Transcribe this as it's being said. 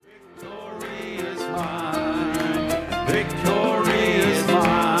mine. Victory is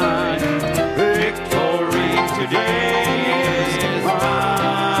mine. Victory today is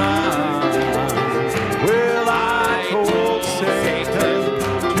mine. Will I told Satan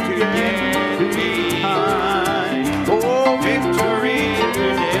to get behind? Oh, victory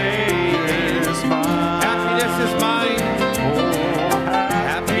today is mine. Happiness is mine.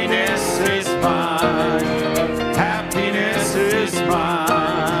 Happiness is mine. Happiness is mine.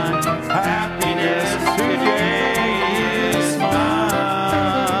 Happiness today is mine.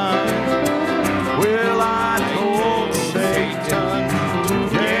 Will I told Satan to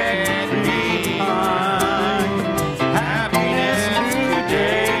get behind? Happiness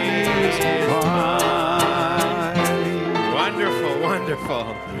today is mine. Wonderful, wonderful.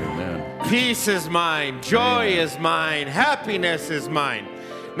 Amen. Peace is mine. Joy is mine. Happiness is mine.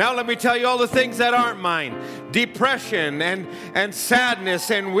 Now let me tell you all the things that aren't mine. Depression and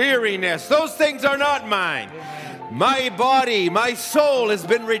sadness and weariness. Those things are not mine. My body, my soul has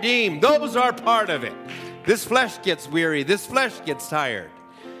been redeemed. Those are part of it. This flesh gets weary. This flesh gets tired.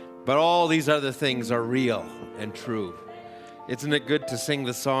 But all these other things are real and true. Isn't it good to sing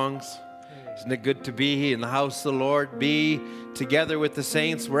the songs? Isn't it good to be in the house of the Lord? Be together with the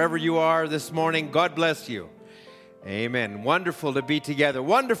saints wherever you are this morning. God bless you. Amen. Wonderful to be together.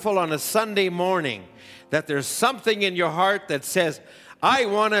 Wonderful on a Sunday morning that there's something in your heart that says, I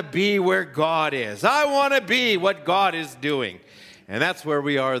want to be where God is. I want to be what God is doing. And that's where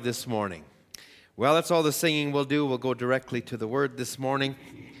we are this morning. Well, that's all the singing we'll do. We'll go directly to the Word this morning.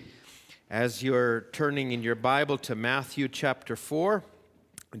 As you're turning in your Bible to Matthew chapter 4,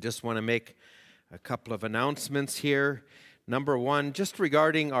 I just want to make a couple of announcements here. Number one, just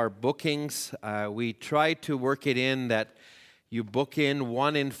regarding our bookings, we try to work it in that you book in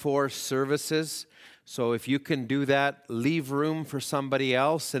 1 in 4 services. So if you can do that, leave room for somebody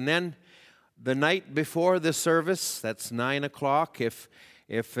else. And then the night before the service, that's 9 o'clock, if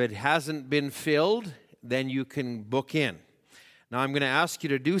it hasn't been filled, then you can book in. Now I'm going to ask you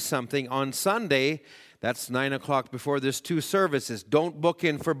to do something on Sunday. That's 9 o'clock before there's 2 services. Don't book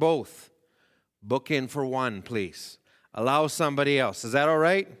in for both. Book in for one, please. Allow somebody else. Is that all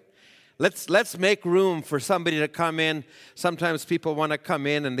right? Let's make room for somebody to come in. Sometimes people want to come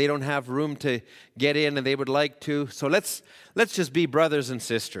in and they don't have room to get in and they would like to. So let's just be brothers and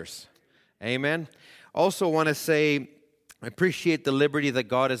sisters. Amen. Also want to say I appreciate the liberty that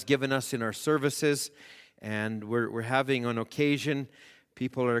God has given us in our services, and we're having on occasion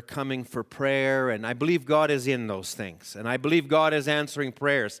people are coming for prayer, and I believe God is in those things. And I believe God is answering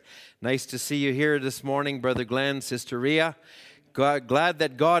prayers. Nice to see you here this morning, Brother Glenn, Sister Rhea. Glad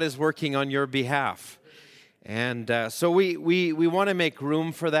that God is working on your behalf. And so we want to make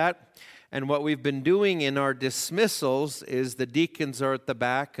room for that. And what we've been doing in our dismissals is the deacons are at the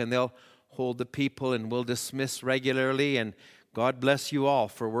back, and they'll hold the people, and we'll dismiss regularly. And God bless you all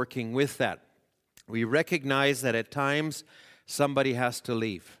for working with that. We recognize that at times somebody has to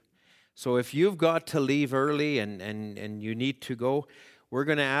leave. So if you've got to leave early and you need to go, we're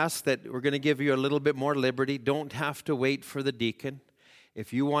going to ask that we're going to give you a little bit more liberty. Don't have to wait for the deacon.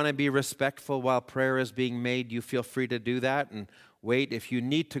 If you want to be respectful while prayer is being made, you feel free to do that and wait. If you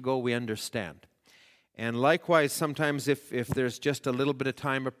need to go, we understand. And likewise, sometimes if there's just a little bit of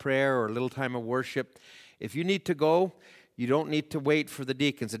time of prayer or a little time of worship, if you need to go, you don't need to wait for the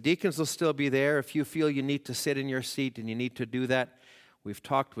deacons. The deacons will still be there. If you feel you need to sit in your seat and you need to do that, we've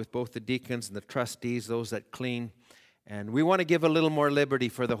talked with both the deacons and the trustees, those that clean, and we want to give a little more liberty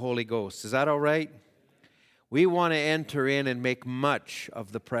for the Holy Ghost. Is that all right? We want to enter in and make much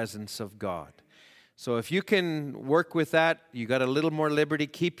of the presence of God. So if you can work with that, you got a little more liberty.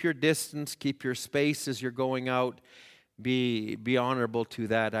 Keep your distance, keep your space as you're going out. Be honorable to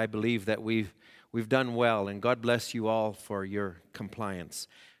that. I believe that we've done well, and God bless you all for your compliance.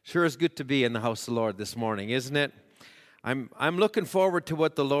 Sure is good to be in the house of the Lord this morning, isn't it? I'm looking forward to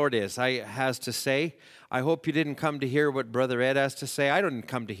what the Lord has to say. I hope you didn't come to hear what Brother Ed has to say. I didn't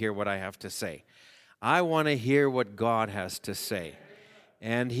come to hear what I have to say. I want to hear what God has to say.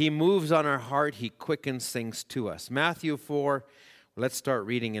 And He moves on our heart. He quickens things to us. Matthew 4, let's start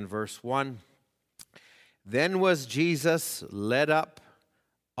reading in verse 1. Then was Jesus led up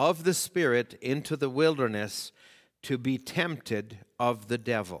of the Spirit into the wilderness to be tempted of the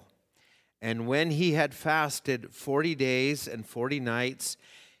devil. And when he had fasted 40 days and 40 nights,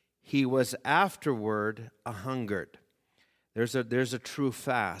 he was afterward a-hungered. There's a true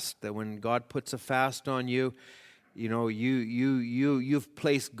fast, that when God puts a fast on you, you know, you've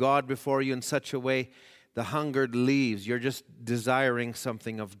placed God before you in such a way, the hunger leaves. You're just desiring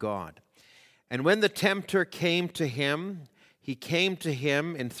something of God. And when the tempter came to him, he came to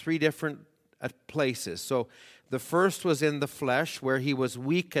him in 3 different places. So the first was in the flesh, where he was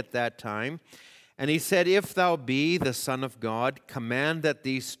weak at that time. And he said, "If thou be the Son of God, command that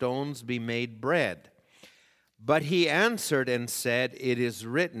these stones be made bread." But he answered and said, "It is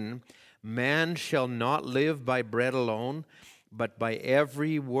written, man shall not live by bread alone, but by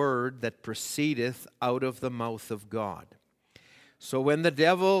every word that proceedeth out of the mouth of God." So when the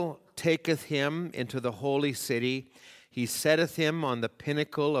devil taketh him into the holy city, he setteth him on the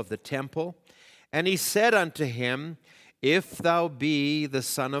pinnacle of the temple, and he said unto him, "If thou be the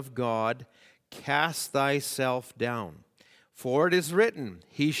Son of God, cast thyself down. For it is written,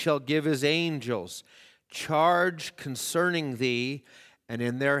 he shall give his angels charge concerning thee, and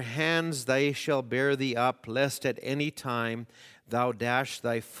in their hands they shall bear thee up, lest at any time thou dash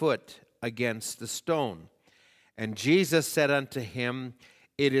thy foot against the stone." And Jesus said unto him,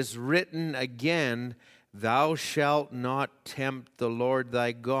 "It is written again, thou shalt not tempt the Lord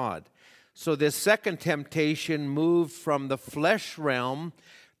thy God." So this second temptation moved from the flesh realm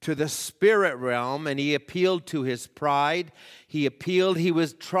to the spirit realm, and he appealed to his pride. He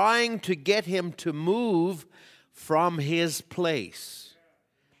was trying to get him to move from his place.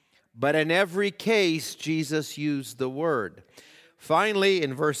 But in every case, Jesus used the word. Finally,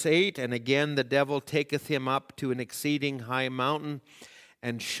 in verse 8, "And again the devil taketh him up to an exceeding high mountain,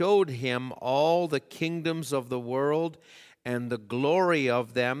 and showed him all the kingdoms of the world and the glory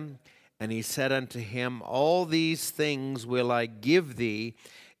of them. And he said unto him, All these things will I give thee,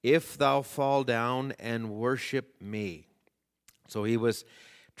 if thou fall down and worship me." So he was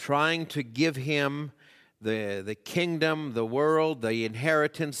trying to give him the kingdom, the world, the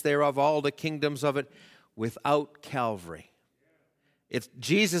inheritance thereof, all the kingdoms of it, without Calvary.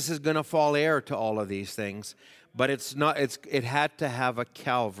 Jesus is going to fall heir to all of these things, but it had to have a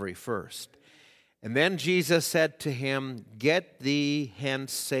Calvary first. And then Jesus said to him, "Get thee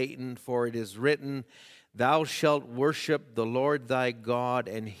hence, Satan, for it is written, Thou shalt worship the Lord thy God,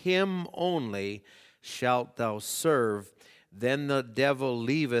 and him only shalt thou serve. Then the devil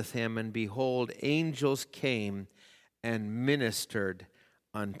leaveth him, and behold, angels came and ministered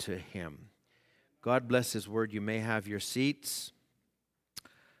unto him." God bless his word. You may have your seats.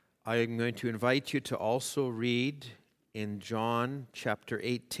 I am going to invite you to also read in John chapter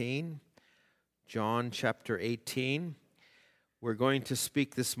 18. John chapter 18. We're going to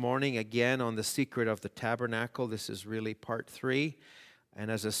speak this morning again on the secret of the tabernacle. This is really part 3.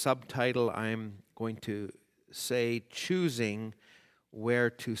 And as a subtitle, I'm going to say, choosing where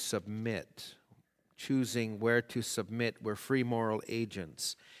to submit. Choosing where to submit. We're free moral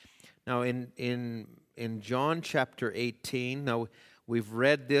agents. Now, in John chapter 18, now we've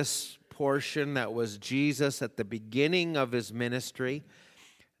read this portion that was Jesus at the beginning of his ministry.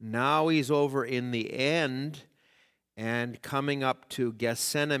 Now he's over in the end and coming up to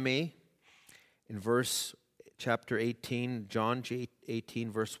Gethsemane in chapter 18, John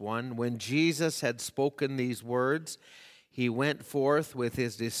 18, verse 1. "When Jesus had spoken these words, he went forth with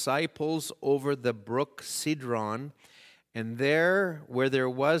his disciples over the brook Cedron, and there, where there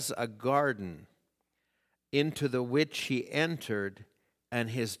was a garden, into the which he entered,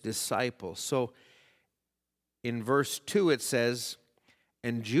 and his disciples." So in verse 2 it says,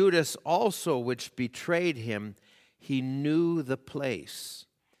 "And Judas also, which betrayed him, he knew the place.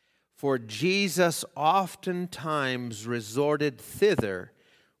 For Jesus oftentimes resorted thither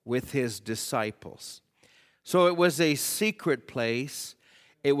with his disciples." So it was a secret place.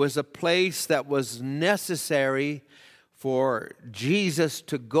 It was a place that was necessary for Jesus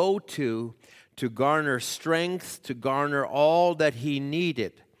to go to garner strength, to garner all that he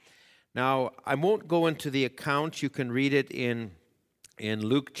needed. Now, I won't go into the account. You can read it in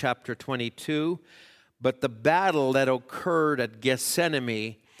Luke chapter 22. But the battle that occurred at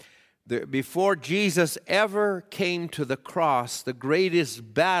Gethsemane, before Jesus ever came to the cross, the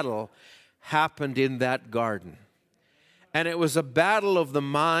greatest battle happened in that garden. And it was a battle of the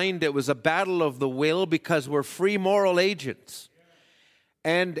mind. It was a battle of the will, because we're free moral agents.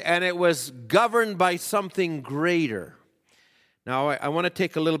 And it was governed by something greater. Now, I want to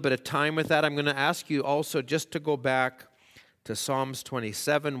take a little bit of time with that. I'm going to ask you also just to go back to Psalms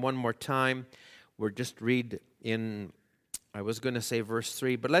 27 one more time. We'll just read I was going to say verse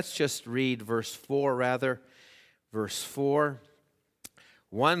 3, but let's just read verse 4 rather. Verse 4.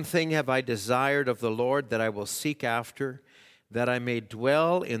 "One thing have I desired of the Lord, that I will seek after, that I may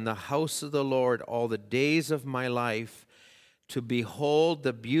dwell in the house of the Lord all the days of my life, to behold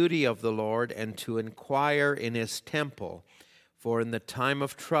the beauty of the Lord, and to inquire in his temple. For in the time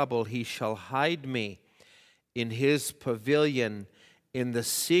of trouble he shall hide me in his pavilion. In the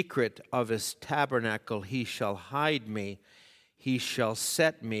secret of his tabernacle he shall hide me. He shall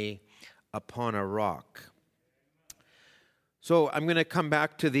set me upon a rock. So I'm going to come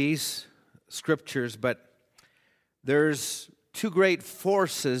back to these scriptures, but there's two great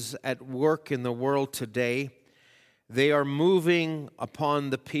forces at work in the world today. They are moving upon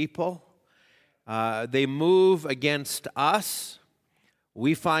the people. They move against us.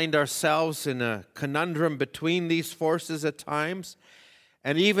 We find ourselves in a conundrum between these forces at times.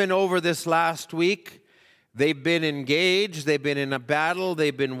 And even over this last week, they've been engaged, they've been in a battle,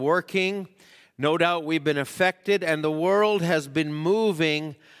 they've been working. No doubt we've been affected, and the world has been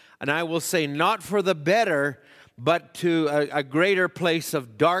moving, and I will say not for the better, but to a greater place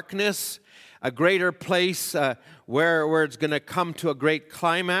of darkness, a greater place where it's going to come to a great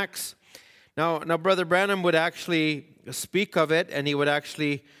climax. Now, Brother Branham would actually speak of it, and he would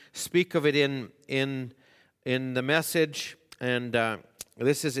actually speak of it in the message, and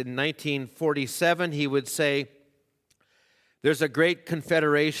this is in 1947. He would say, there's a great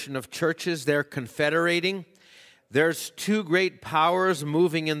confederation of churches. They're confederating. There's two great powers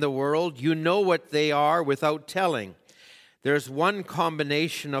moving in the world. You know what they are without telling. There's one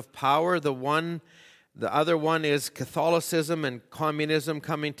combination of power. The other one is Catholicism and communism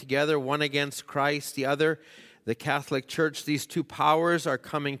coming together, one against Christ, the other, the Catholic Church. These two powers are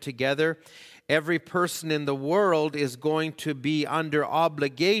coming together. Every person in the world is going to be under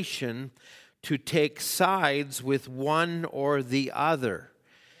obligation to take sides with one or the other.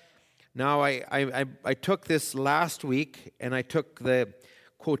 Now, I took this last week, and I took the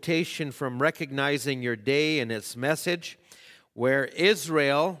quotation from Recognizing Your Day and its message, where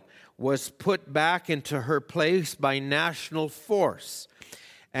Israel was put back into her place by national force.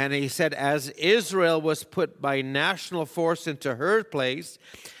 And he said, as Israel was put by national force into her place,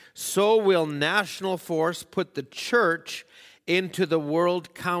 so will national force put the church into the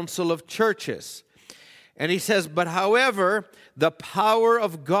World Council of Churches. And he says, but however, the power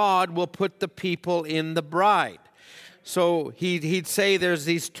of God will put the people in the bride. So he'd say there's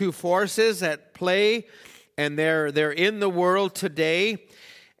these two forces at play, and they're in the world today.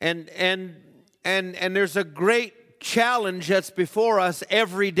 And there's a great challenge that's before us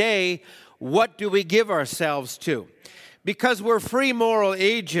every day. What do we give ourselves to? Because we're free moral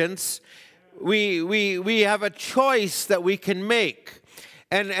agents, we have a choice that we can make.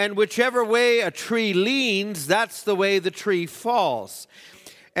 And whichever way a tree leans, that's the way the tree falls.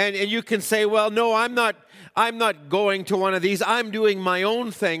 And you can say, well, no, I'm not going to one of these. I'm doing my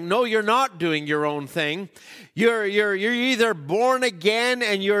own thing. No, you're not doing your own thing. You're either born again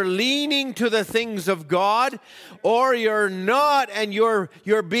and you're leaning to the things of God, or you're not and you're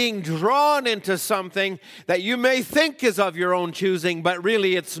being drawn into something that you may think is of your own choosing, but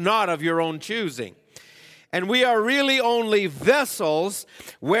really it's not of your own choosing. And we are really only vessels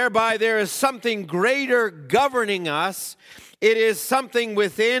whereby there is something greater governing us. It is something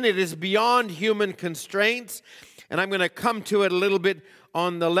within. It is beyond human constraints. And I'm going to come to it a little bit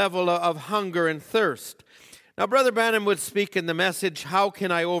on the level of hunger and thirst. Now, Brother Branham would speak in the message, How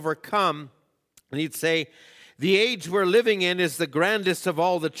Can I Overcome? And he'd say, the age we're living in is the grandest of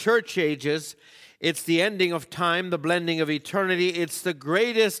all the church ages. It's the ending of time, the blending of eternity. It's the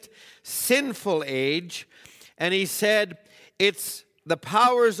greatest sinful age. And he said, it's the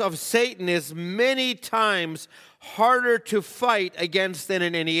powers of Satan is many times harder to fight against than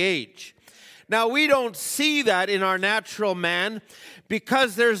in any age. Now, we don't see that in our natural man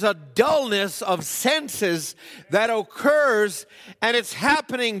because there's a dullness of senses that occurs, and it's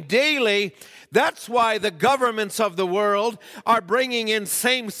happening daily. That's why the governments of the world are bringing in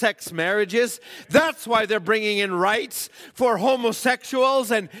same-sex marriages. That's why they're bringing in rights for homosexuals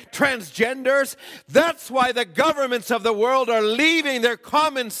and transgenders. That's why the governments of the world are leaving their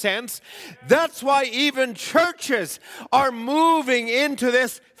common sense. That's why even churches are moving into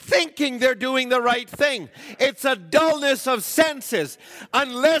this thinking they're doing the right thing. It's a dullness of senses.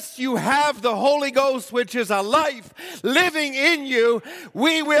 Unless you have the Holy Ghost, which is a life living in you,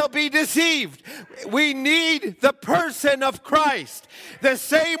 we will be deceived. We need the person of Christ. The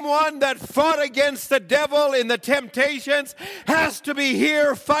same one that fought against the devil in the temptations has to be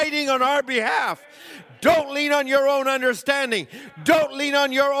here fighting on our behalf. Don't lean on your own understanding. Don't lean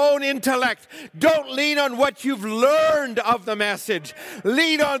on your own intellect. Don't lean on what you've learned of the message.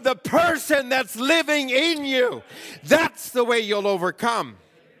 Lean on the person that's living in you. That's the way you'll overcome.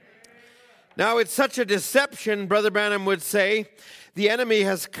 Now, it's such a deception, Brother Branham would say. The enemy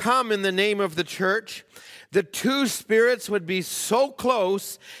has come in the name of the church. The two spirits would be so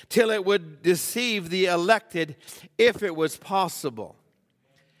close till it would deceive the elected if it was possible.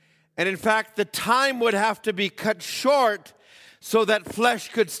 And in fact, the time would have to be cut short so that flesh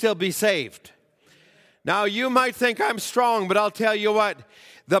could still be saved. Now, you might think I'm strong, but I'll tell you what.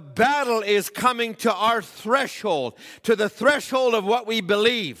 The battle is coming to our threshold, to the threshold of what we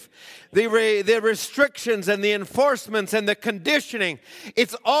believe. The restrictions and the enforcements and the conditioning,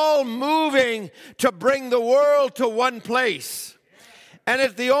 it's all moving to bring the world to one place. And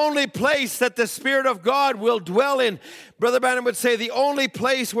it's the only place that the Spirit of God will dwell in. Brother Branham would say the only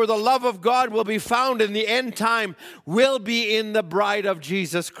place where the love of God will be found in the end time will be in the bride of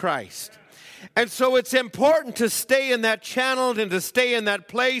Jesus Christ. And so it's important to stay in that channel and to stay in that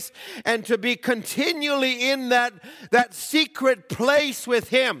place and to be continually in that secret place with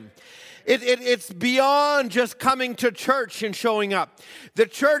Him. It's beyond just coming to church and showing up. The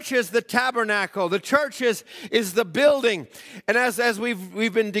church is the tabernacle. The church is the building. And as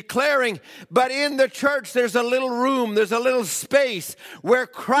we've been declaring, but in the church there's a little room, there's a little space where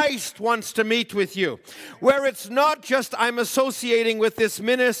Christ wants to meet with you. Where it's not just I'm associating with this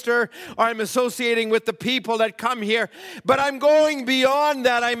minister or I'm associating with the people that come here, but I'm going beyond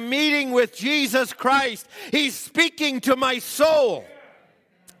that. I'm meeting with Jesus Christ. He's speaking to my soul.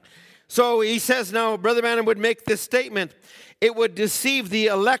 So he says now, Brother Branham would make this statement, it would deceive the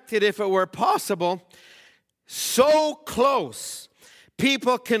elected if it were possible. So close,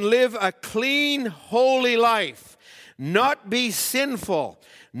 people can live a clean, holy life, not be sinful,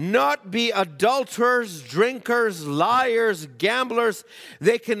 not be adulterers, drinkers, liars, gamblers.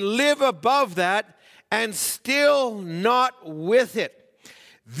 They can live above that and still not with it.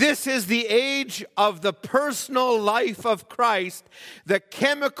 This is the age of the personal life of Christ, the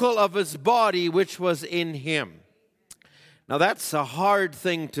chemical of His body which was in Him. Now that's a hard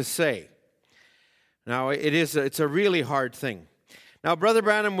thing to say. Now it's a really hard thing. Now Brother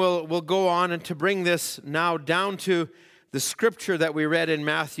Branham will go on and to bring this now down to the scripture that we read in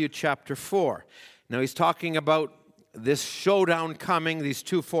Matthew chapter 4. Now he's talking about this showdown coming, these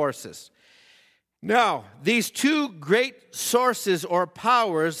two forces. Now, these two great sources or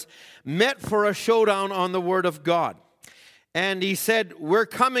powers met for a showdown on the Word of God. And he said, we're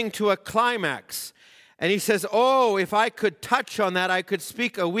coming to a climax. And he says, oh, if I could touch on that, I could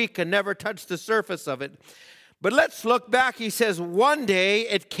speak a week and never touch the surface of it. But let's look back. He says, one day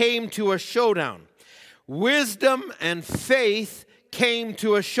it came to a showdown. Wisdom and faith came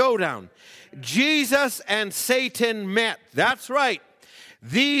to a showdown. Jesus and Satan met. That's right.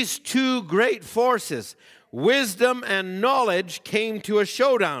 These two great forces, wisdom and knowledge, came to a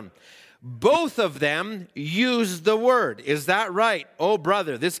showdown. Both of them used the Word. Is that right? Oh,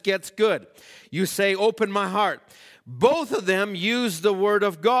 brother, this gets good. You say, open my heart. Both of them use the Word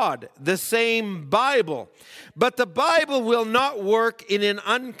of God, the same Bible. But the Bible will not work in an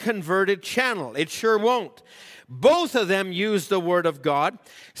unconverted channel. It sure won't. Both of them used the Word of God.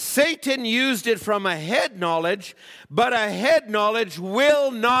 Satan used it from a head knowledge, but a head knowledge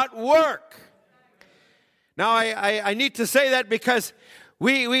will not work. Now, I need to say that because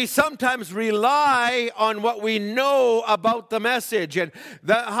we sometimes rely on what we know about the message and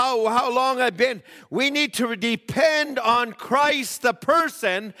how long I've been. We need to depend on Christ, the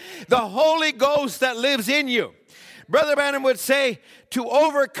person, the Holy Ghost that lives in you. Brother Branham would say, to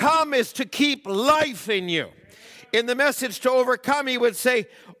overcome is to keep life in you. In the message to overcome, he would say,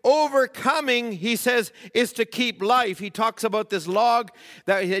 overcoming, he says, is to keep life. He talks about this log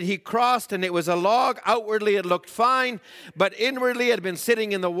that he crossed, and it was a log. Outwardly, it looked fine, but inwardly, it had been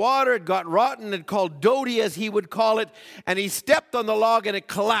sitting in the water. It got rotten. It called dodie, as he would call it, and he stepped on the log, and it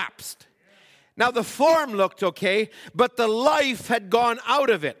collapsed. Now, the form looked okay, but the life had gone out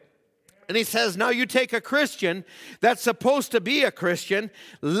of it. And he says, now you take a Christian that's supposed to be a Christian,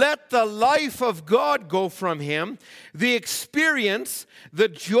 let the life of God go from him, the experience, the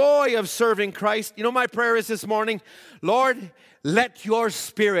joy of serving Christ. You know, my prayer is this morning, Lord, let your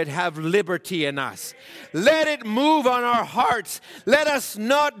Spirit have liberty in us. Let it move on our hearts. Let us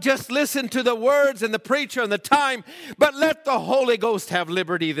not just listen to the words and the preacher and the time, but let the Holy Ghost have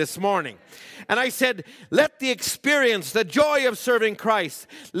liberty this morning. And I said, let the experience, the joy of serving Christ,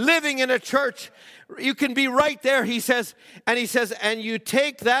 living in a church, you can be right there, he says, and you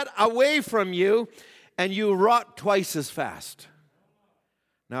take that away from you, and you rot twice as fast.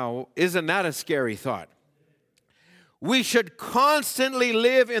 Now, isn't that a scary thought? We should constantly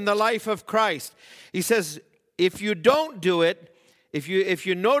live in the life of Christ. He says, if you don't do it, if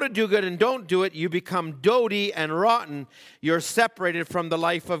you know to do good and don't do it, you become dodie and rotten. You're separated from the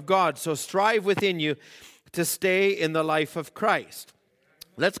life of God. So strive within you to stay in the life of Christ.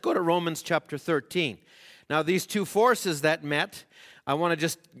 Let's go to Romans chapter 13. Now, these two forces that met, I want to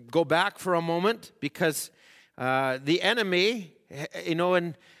just go back for a moment because the enemy, you know,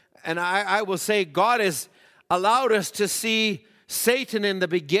 and I will say God has allowed us to see Satan in the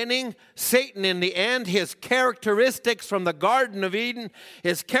beginning, Satan in the end, his characteristics from the Garden of Eden,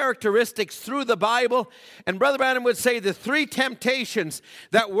 his characteristics through the Bible. And Brother Branham would say the three temptations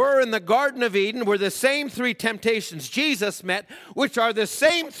that were in the Garden of Eden were the same three temptations Jesus met, which are the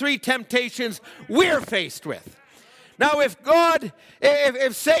same three temptations we're faced with. Now,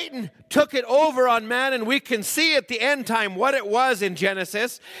 if Satan took it over on man, and we can see at the end time what it was in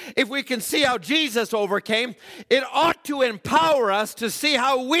Genesis, if we can see how Jesus overcame, it ought to empower us to see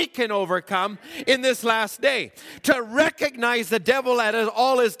how we can overcome in this last day, to recognize the devil at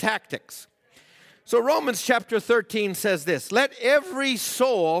all his tactics. So Romans chapter 13 says this, "Let every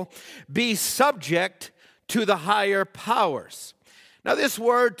soul be subject to the higher powers." Now, this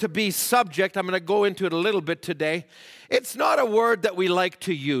word to be subject, I'm going to go into it a little bit today. It's not a word that we like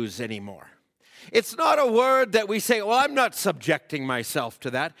to use anymore. It's not a word that we say, well, I'm not subjecting myself to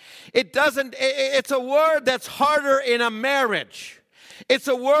that. It's a word that's harder in a marriage. It's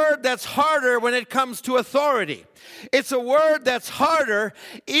a word that's harder when it comes to authority. It's a word that's harder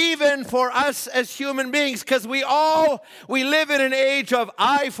even for us as human beings, because we live in an age of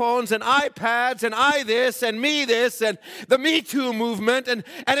iPhones and iPads and I this and me this and the Me Too movement, and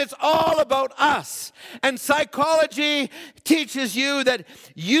it's all about us. And psychology teaches you that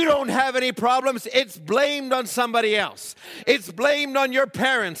you don't have any problems. It's blamed on somebody else. It's blamed on your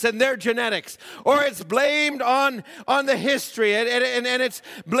parents and their genetics, or it's blamed on the history, and it's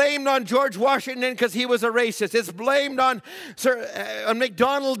blamed on George Washington because he was a racist. It's blamed on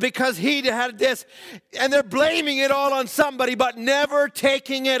McDonald because he had this. And they're blaming it all on somebody, but never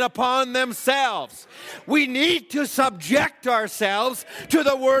taking it upon themselves. We need to subject ourselves to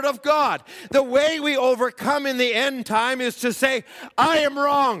the Word of God. The way we overcome in the end time is to say, I am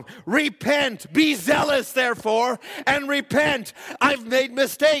wrong. Repent. Be zealous, therefore, and repent. I've made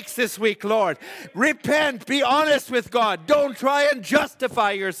mistakes this week, Lord. Repent. Be honest with God. Don't try and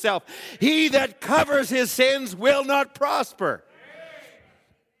justify yourself. He that covers his sins will not prosper.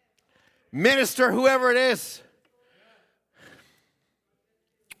 Minister, whoever it is.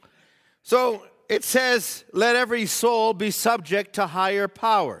 So it says, let every soul be subject to higher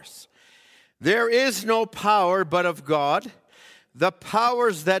powers. There is no power but of God. The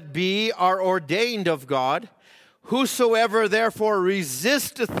powers that be are ordained of God. Whosoever therefore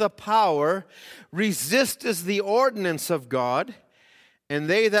resisteth the power, resisteth the ordinance of God. And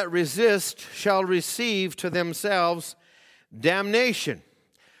they that resist shall receive to themselves damnation.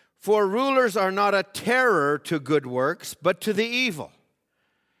 For rulers are not a terror to good works, but to the evil.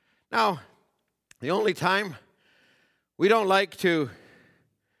 Now, the only time we don't like to,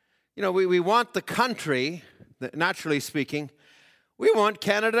 we want the country, naturally speaking, we want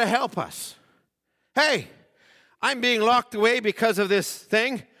Canada to help us. Hey, I'm being locked away because of this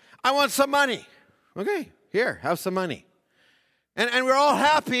thing. I want some money. Okay, here, have some money. And we're all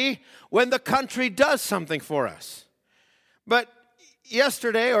happy when the country does something for us. But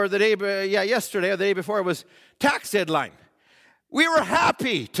yesterday or the day before, it was tax deadline. We were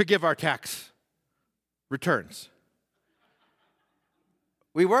happy to give our tax returns.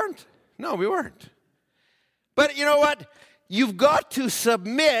 We weren't? No, we weren't. But you know what? You've got to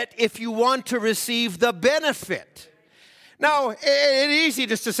submit if you want to receive the benefit. Now, it's easy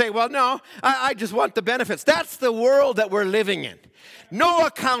just to say, well, no, I just want the benefits. That's the world that we're living in. No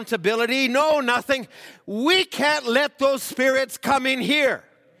accountability, no nothing. We can't let those spirits come in here.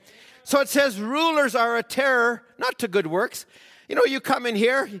 So it says rulers are a terror, not to good works. You come in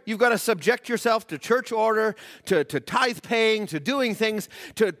here, you've got to subject yourself to church order, to tithe paying, to doing things,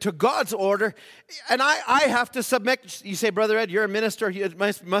 to God's order. And I have to submit. You say, Brother Ed, you're a minister. It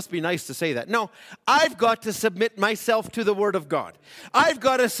must be nice to say that. No, I've got to submit myself to the Word of God. I've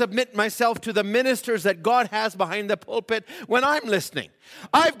got to submit myself to the ministers that God has behind the pulpit when I'm listening.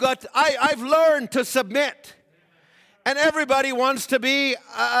 I've learned to submit. And everybody wants to be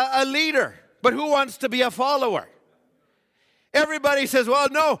a leader. But who wants to be a follower? Everybody says, well,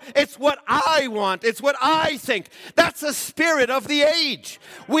 no, it's what I want. It's what I think. That's the spirit of the age.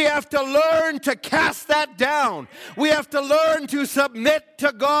 We have to learn to cast that down. We have to learn to submit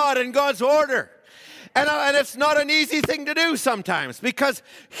to God and God's order. And it's not an easy thing to do sometimes because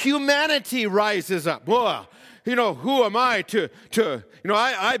humanity rises up. Well, who am I to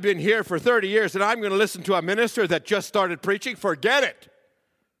I've been here for 30 years and I'm going to listen to a minister that just started preaching? Forget it.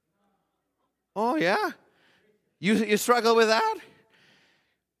 Oh, yeah? You struggle with that?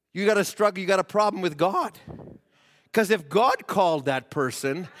 You got to struggle. You got a problem with God. Because if God called that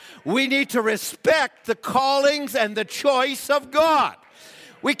person, we need to respect the callings and the choice of God.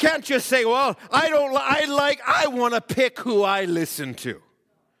 We can't just say, well, I want to pick who I listen to.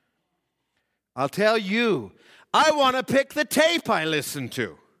 I'll tell you, I want to pick the tape I listen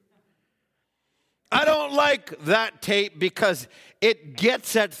to. I don't like that tape because it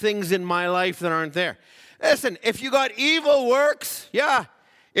gets at things in my life that aren't there. Listen, if you got evil works, yeah,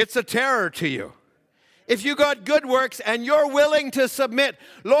 it's a terror to you. If you got good works and you're willing to submit,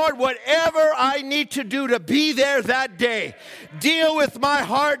 Lord, whatever I need to do to be there that day, deal with my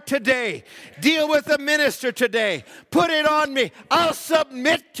heart today, deal with the minister today, put it on me. I'll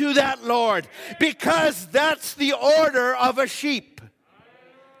submit to that, Lord, because that's the order of a sheep.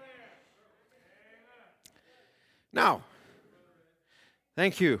 Now,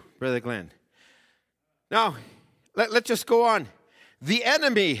 thank you, Brother Glenn. Now, let's just go on. The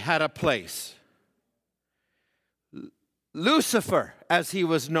enemy had a place. Lucifer, as he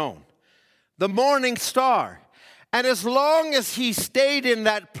was known, the morning star. And as long as he stayed in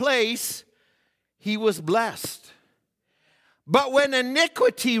that place, he was blessed. But when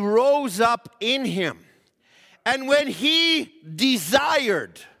iniquity rose up in him, and when he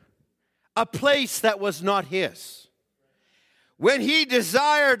desired a place that was not his, when he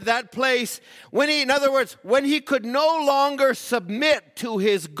desired that place, in other words, when he could no longer submit to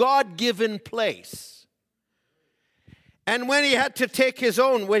his God-given place, and when he had to take his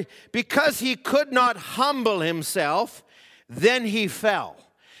own, because he could not humble himself, then he fell.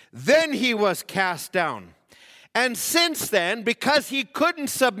 Then he was cast down. And since then, because he couldn't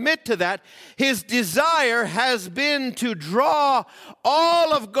submit to that, his desire has been to draw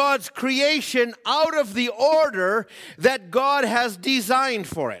all of God's creation out of the order that God has designed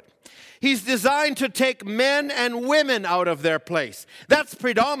for it. He's designed to take men and women out of their place. That's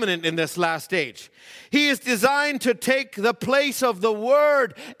predominant in this last age. He is designed to take the place of the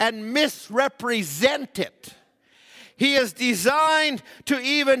Word and misrepresent it. He is designed to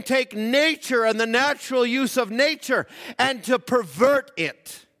even take nature and the natural use of nature and to pervert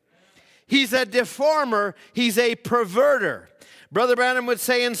it. He's a deformer. He's a perverter. Brother Branham would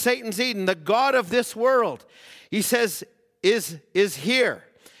say in Satan's Eden, the God of this world, he says, is here.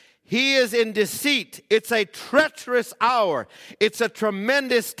 He is in deceit. It's a treacherous hour. It's a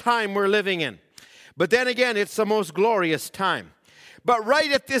tremendous time we're living in. But then again, it's the most glorious time. But right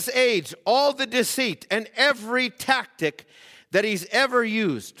at this age, all the deceit and every tactic that he's ever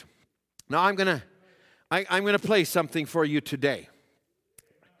used. Now I'm gonna play something for you today.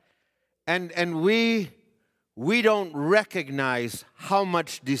 And we don't recognize how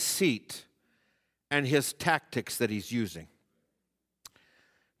much deceit and his tactics that he's using.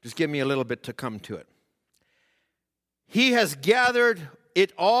 Just give me a little bit to come to it. He has gathered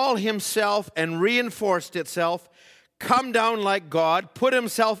it all himself and reinforced itself, come down like God, put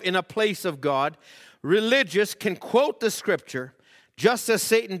himself in a place of God. Religious can quote the scripture, just as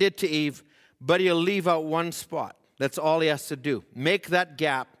Satan did to Eve, but he'll leave out one spot. That's all he has to do. Make that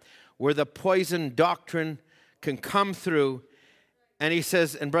gap where the poison doctrine can come through. And he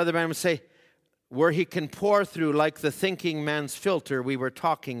says, and Brother Branham would say, where he can pour through like the thinking man's filter we were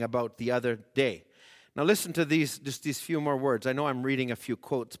talking about the other day. Now listen to these few more words. I know I'm reading a few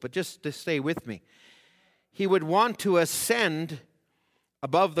quotes, but just to stay with me. He would want to ascend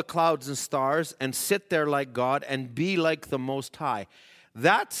above the clouds and stars and sit there like God and be like the Most High.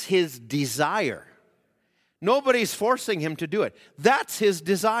 That's his desire. Nobody's forcing him to do it. That's his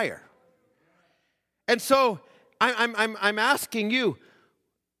desire. And so I'm asking you,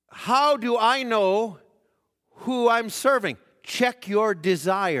 how do I know who I'm serving? Check your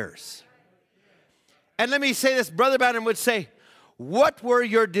desires. And let me say this, Brother Branham would say, what were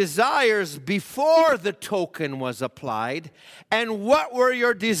your desires before the token was applied? And what were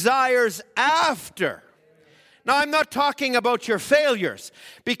your desires after? Now, I'm not talking about your failures,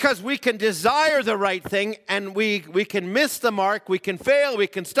 because we can desire the right thing and we can miss the mark, we can fail, we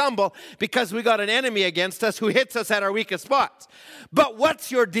can stumble, because we got an enemy against us who hits us at our weakest spots. But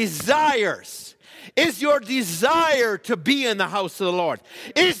what's your desires? Is your desire to be in the house of the Lord?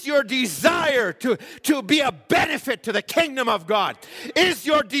 Is your desire to be a benefit to the kingdom of God? Is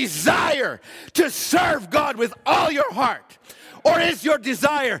your desire to serve God with all your heart? Or is your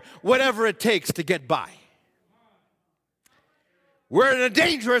desire whatever it takes to get by? We're in a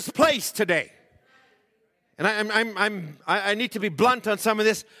dangerous place today. And I need to be blunt on some of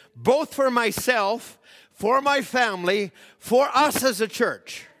this, both for myself, for my family, for us as a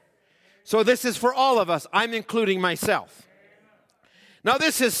church. So this is for all of us. I'm including myself. Now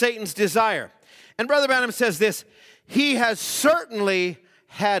this is Satan's desire. And Brother Branham says this, he has certainly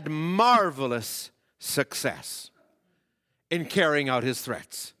had marvelous success in carrying out his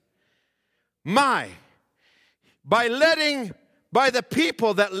threats. By the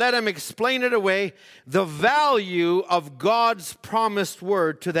people that let him explain it away, the value of God's promised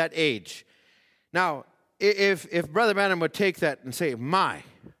word to that age. Now, if Brother Branham would take that and say, my.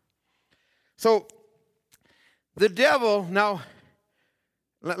 So the devil, now,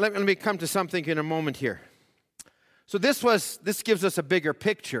 let me come to something in a moment here. So this gives us a bigger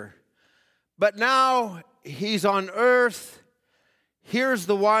picture. But now he's on earth. Here's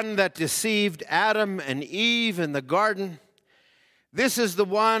the one that deceived Adam and Eve in the garden. This is the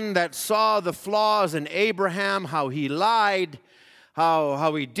one that saw the flaws in Abraham, how he lied,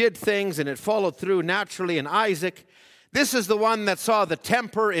 how he did things, and it followed through naturally in Isaac. This is the one that saw the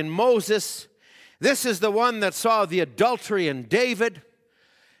temper in Moses. This is the one that saw the adultery in David.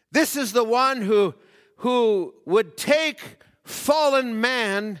 This is the one who would take fallen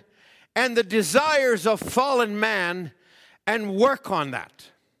man and the desires of fallen man and work on that.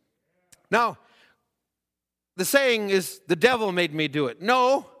 Now, the saying is, the devil made me do it.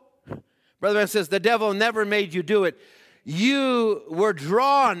 No, Brother Man says, the devil never made you do it. You were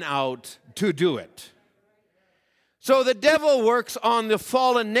drawn out to do it. So the devil works on the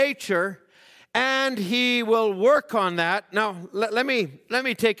fallen nature, and he will work on that. Now, let me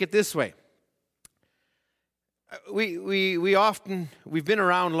take it this way. We've been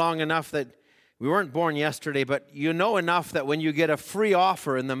around long enough that we weren't born yesterday, but you know enough that when you get a free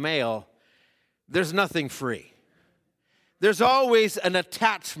offer in the mail, there's nothing free. There's always an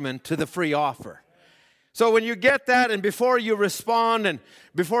attachment to the free offer. So when you get that, and before you respond, and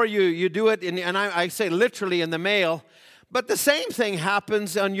before you do it, and I say literally in the mail, but the same thing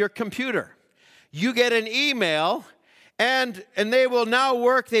happens on your computer. You get an email, and they will now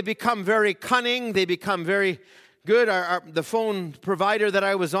work. They become very cunning. They become very good. The phone provider that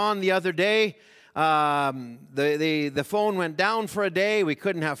I was on the other day, the phone went down for a day. We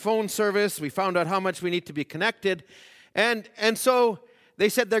couldn't have phone service. We found out how much we need to be connected. And so they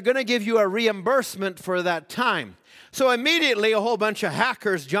said they're going to give you a reimbursement for that time. So immediately a whole bunch of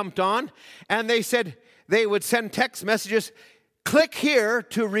hackers jumped on, and they said they would send text messages, click here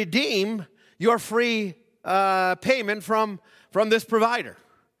to redeem your free payment from this provider.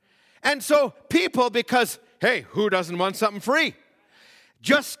 And so people, because, hey, who doesn't want something free?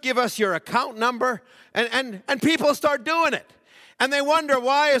 Just give us your account number, and people start doing it. And they wonder,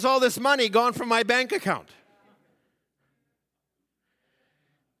 why is all this money gone from my bank account?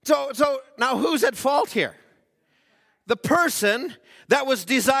 So now who's at fault here? The person that was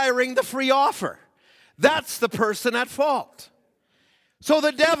desiring the free offer. That's the person at fault. So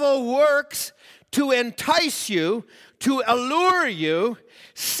the devil works to entice you, to allure you.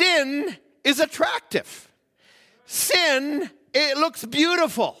 Sin is attractive. Sin, it looks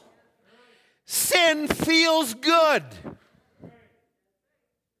beautiful. Sin feels good.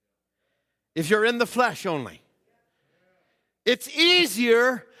 If you're in the flesh only. It's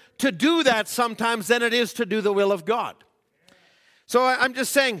easier to do that sometimes than it is to do the will of God. So I'm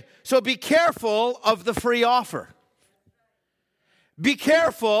just saying, so be careful of the free offer. Be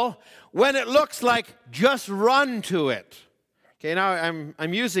careful when it looks like just run to it. Okay, now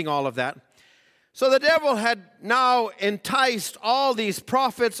I'm using all of that. So the devil had now enticed all these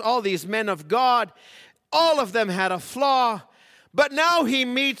prophets, all these men of God. All of them had a flaw, but now he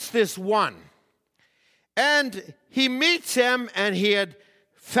meets this one. And he meets him, and he had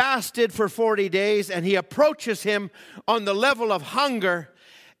fasted for 40 days, and he approaches him on the level of hunger,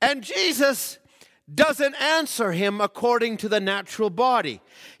 and Jesus doesn't answer him according to the natural body.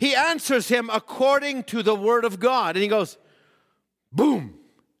 He answers him according to the Word of God, and he goes, boom.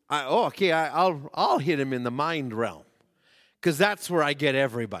 I'll hit him in the mind realm, because that's where I get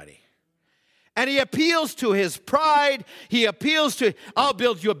everybody. And he appeals to his pride. He appeals to, I'll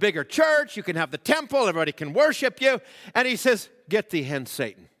build you a bigger church. You can have the temple. Everybody can worship you. And he says, get thee hence,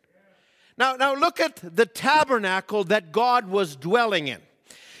 Satan. Now look at the tabernacle that God was dwelling in.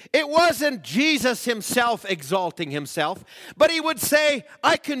 It wasn't Jesus himself exalting himself, but he would say,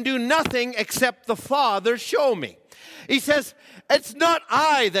 I can do nothing except the Father show me. He says, it's not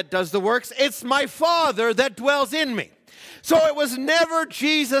I that does the works, it's my Father that dwells in me. So it was never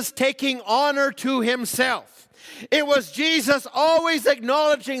Jesus taking honor to himself. It was Jesus always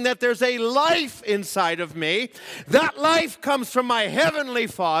acknowledging that there's a life inside of me. That life comes from my heavenly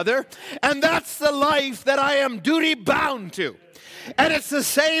Father, and that's the life that I am duty bound to. And it's the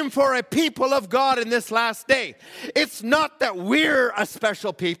same for a people of God in this last day. It's not that we're a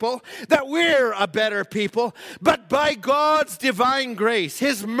special people, that we're a better people, but by God's divine grace,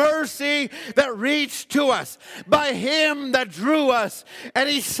 His mercy that reached to us, by Him that drew us, and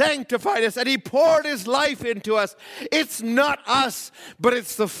He sanctified us, and He poured His life into us. It's not us, but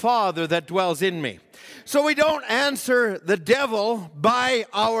it's the Father that dwells in me. So we don't answer the devil by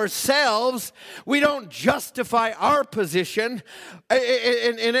ourselves. We don't justify our position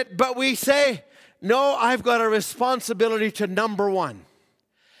in it, but we say, No, I've got a responsibility to number one.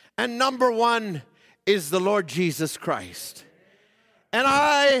 And number one is the Lord Jesus Christ. And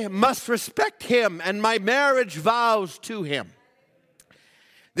I must respect him and my marriage vows to him.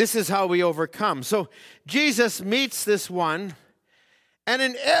 This is how we overcome. So Jesus meets this one, and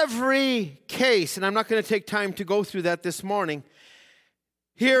in every case, and I'm not going to take time to go through that this morning,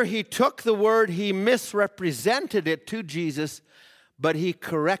 here he took the word, he misrepresented it to Jesus, but he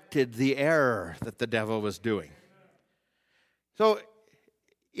corrected the error that the devil was doing. So,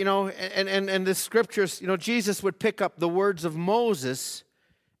 and the scriptures, Jesus would pick up the words of Moses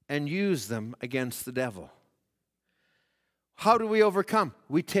and use them against the devil. How do we overcome?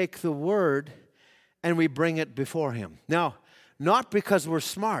 We take the word and we bring it before him. Now, not because we're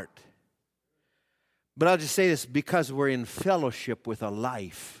smart, but I'll just say this, because we're in fellowship with a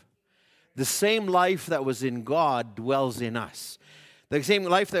life. The same life that was in God dwells in us. The same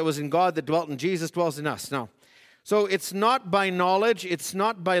life that was in God that dwelt in Jesus dwells in us. Now, so it's not by knowledge, it's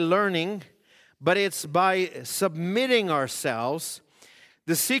not by learning, but it's by submitting ourselves.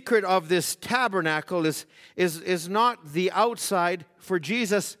 The secret of this tabernacle is not the outside. For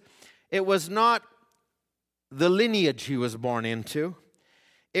Jesus, it was not the lineage he was born into.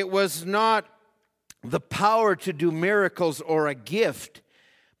 It was not the power to do miracles or a gift,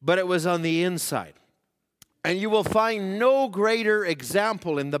 but it was on the inside. And you will find no greater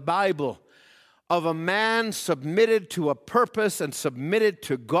example in the Bible of a man submitted to a purpose and submitted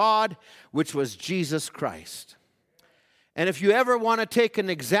to God, which was Jesus Christ. And if you ever want to take an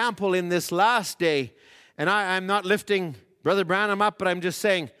example in this last day, and I'm not lifting Brother Branham up, but I'm just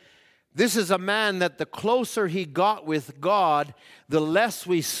saying, this is a man that the closer he got with God, the less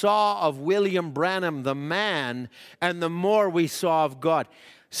we saw of William Branham, the man, and the more we saw of God.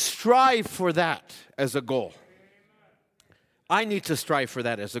 Strive for that as a goal. I need to strive for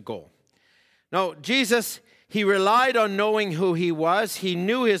that as a goal. Now, Jesus, he relied on knowing who he was. He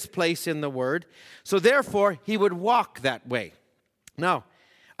knew his place in the Word. So therefore, he would walk that way. Now,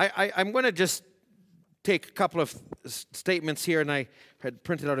 I'm going to just take a couple of statements here, and I had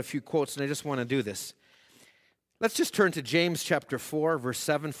printed out a few quotes, and I just want to do this. Let's just turn to James chapter 4, verse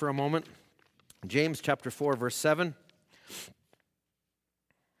 7 for a moment. James chapter 4, verse 7.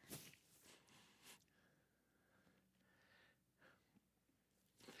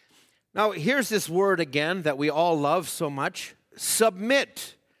 Now, here's this word again that we all love so much.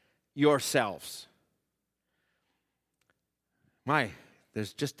 Submit yourselves.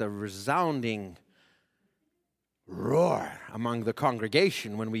 There's just a resounding roar among the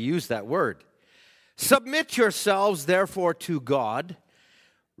congregation when we use that word. Submit yourselves, therefore, to God.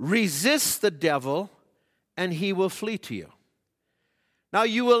 Resist the devil, and he will flee to you. Now,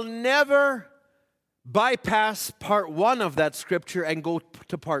 you will never bypass part 1 of that scripture and go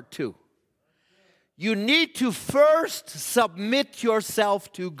to part 2. You need to first submit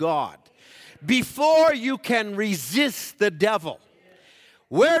yourself to God before you can resist the devil.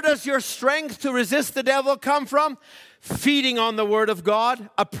 Where does your strength to resist the devil come from? Feeding on the Word of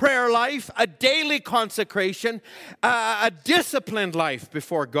God, a prayer life, a daily consecration, a disciplined life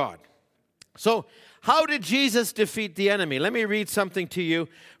before God. So, how did Jesus defeat the enemy? Let me read something to you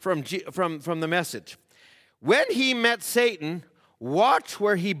from the Message. When he met Satan, watch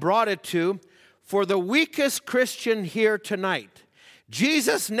where he brought it to. For the weakest Christian here tonight,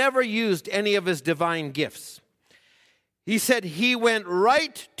 Jesus never used any of his divine gifts. He said he went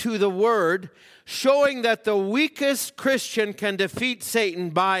right to the Word, showing that the weakest Christian can defeat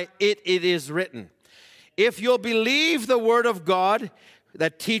Satan by it is written. If you'll believe the Word of God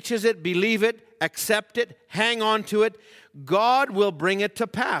that teaches it, believe it, accept it, hang on to it, God will bring it to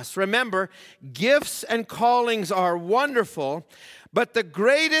pass. Remember, gifts and callings are wonderful, but the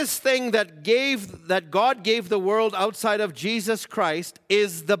greatest thing that God gave the world outside of Jesus Christ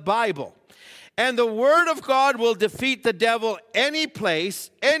is the Bible. And the Word of God will defeat the devil any place,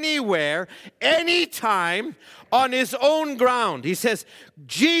 anywhere, anytime, on his own ground. He says,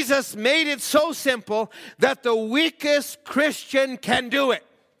 Jesus made it so simple that the weakest Christian can do it.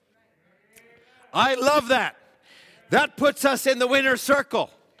 I love that. That puts us in the winner's circle.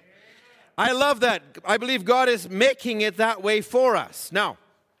 I love that. I believe God is making it that way for us. Now,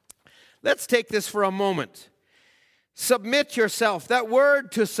 let's take this for a moment. Submit yourself. That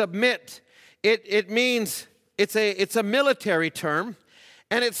word to submit, it means it's a military term,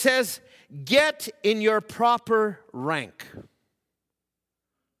 and it says get in your proper rank.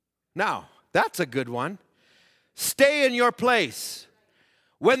 Now, that's a good one. Stay in your place.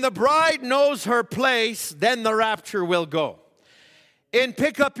 When the bride knows her place, then the rapture will go. And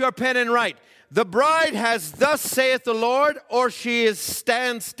pick up your pen and write, the bride has thus saith the Lord, or she is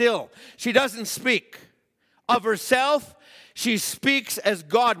stand still. She doesn't speak of herself. She speaks as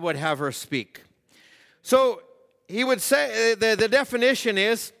God would have her speak. So he would say, the definition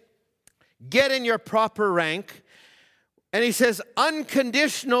is, get in your proper rank. And he says,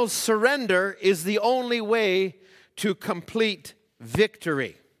 unconditional surrender is the only way to complete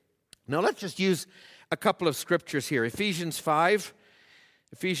victory. Now let's just use a couple of scriptures here. Ephesians 5,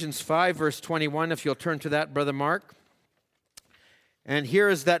 verse 21, if you'll turn to that, Brother Mark. And here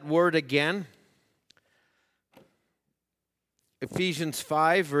is that word again. Ephesians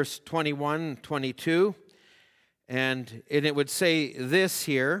 5, verse 21, 22. And it would say this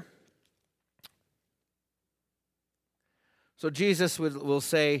here. So Jesus will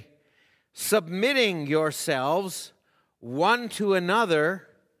say, submitting yourselves one to another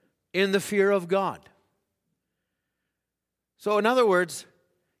in the fear of God. So in other words,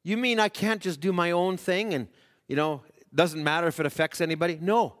 you mean I can't just do my own thing and, it doesn't matter if it affects anybody?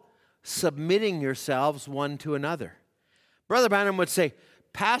 No. Submitting yourselves one to another. Brother Branham would say,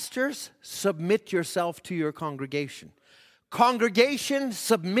 pastors, submit yourself to your congregation. Congregation,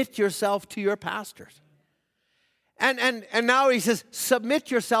 submit yourself to your pastors. And now he says,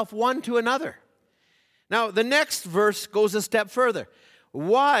 submit yourself one to another. Now, the next verse goes a step further.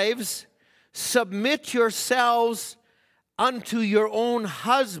 Wives, submit yourselves unto your own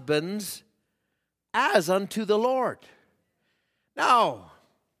husbands as unto the Lord. Now,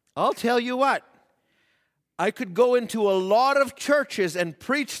 I'll tell you what. I could go into a lot of churches and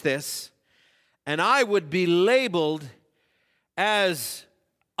preach this, and I would be labeled as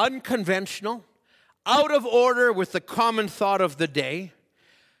unconventional, out of order with the common thought of the day,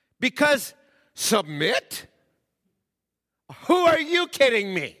 because submit? Who are you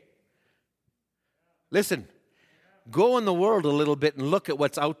kidding me? Listen, go in the world a little bit and look at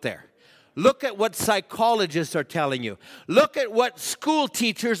what's out there. Look at what psychologists are telling you. Look at what school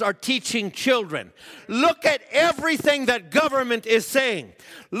teachers are teaching children. Look at everything that government is saying.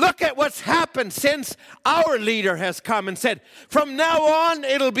 Look at what's happened since our leader has come and said, from now on,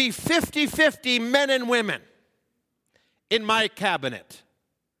 it'll be 50-50 men and women in my cabinet.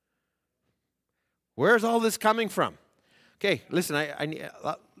 Where's all this coming from? Okay, listen, I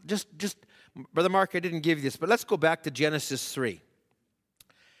just Brother Mark, I didn't give you this, but let's go back to Genesis 3.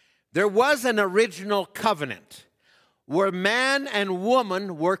 There was an original covenant where man and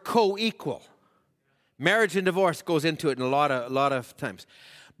woman were co-equal. Marriage and divorce goes into it in a lot of times.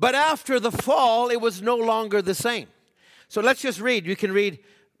 But after the fall, it was no longer the same. So let's just read. You can read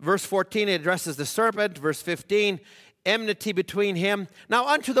verse 14. It addresses the serpent. Verse 15, enmity between him. Now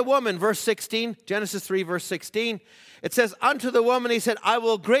unto the woman, verse 16, Genesis 3, verse 16. It says, unto the woman he said, I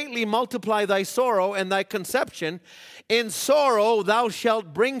will greatly multiply thy sorrow and thy conception. In sorrow thou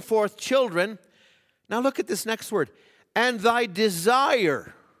shalt bring forth children. Now look at this next word. And thy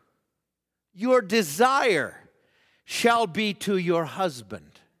desire, your desire, shall be to your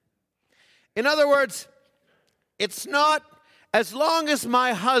husband. In other words, it's not as long as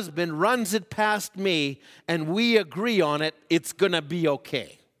my husband runs it past me and we agree on it, it's going to be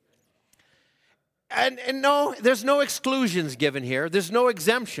okay. And no, there's no exclusions given here. There's no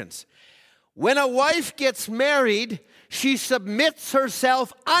exemptions. When a wife gets married, she submits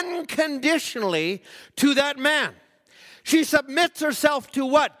herself unconditionally to that man. She submits herself to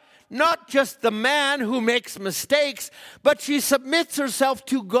what? Not just the man who makes mistakes, but she submits herself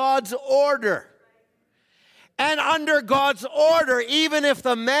to God's order. And under God's order, even if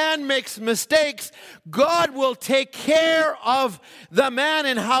the man makes mistakes, God will take care of the man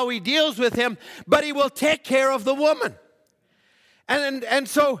and how he deals with him, but he will take care of the woman. And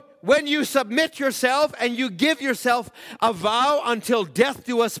so when you submit yourself and you give yourself a vow until death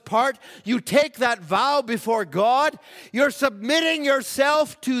do us part, you take that vow before God, you're submitting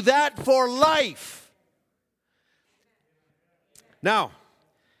yourself to that for life. Now,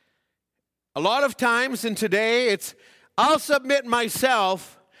 a lot of times in today, it's, I'll submit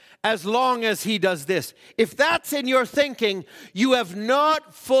myself as long as he does this. If that's in your thinking, you have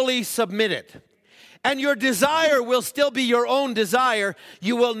not fully submitted. And your desire will still be your own desire.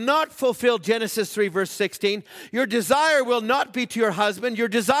 You will not fulfill Genesis 3 verse 16. Your desire will not be to your husband. Your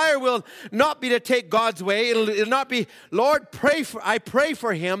desire will not be to take God's way. It'll not be, Lord, I pray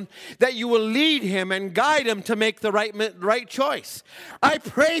for him that you will lead him and guide him to make the right choice. I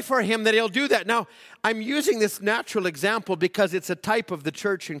pray for him that he'll do that. Now, I'm using this natural example because it's a type of the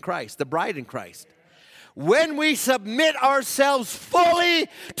church in Christ, the bride in Christ. when we submit ourselves fully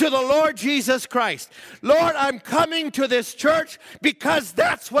to the Lord Jesus Christ. Lord, I'm coming to this church because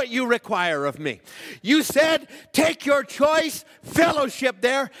that's what you require of me. You said, take your choice, fellowship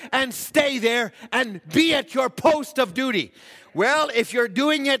there, and stay there, and be at your post of duty. Well, if you're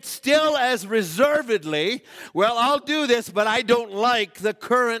doing it still as reservedly, well, I'll do this, but I don't like the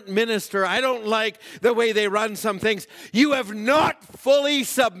current minister. I don't like the way they run some things. You have not fully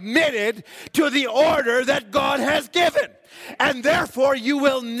submitted to the order that God has given, and therefore you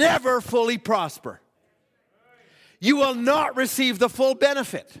will never fully prosper. You will not receive the full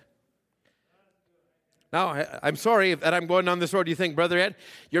benefit. Now, I'm sorry that I'm going down this road. You think, Brother Ed,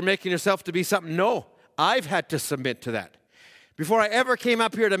 you're making yourself to be something. No, I've had to submit to that. Before I ever came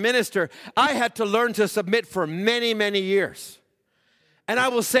up here to minister, I had to learn to submit for many, many years. And I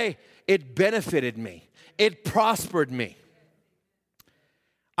will say, it benefited me. It prospered me.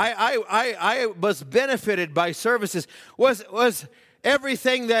 I was benefited by services. Was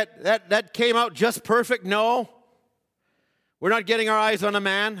everything that came out just perfect? No. We're not getting our eyes on a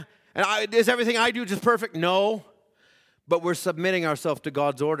man. And is everything I do just perfect? No. But we're submitting ourselves to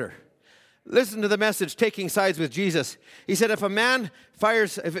God's order. Listen to the message, Taking Sides with Jesus. He said, if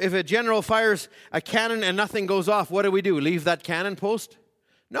a general fires a cannon and nothing goes off, what do? Leave that cannon post?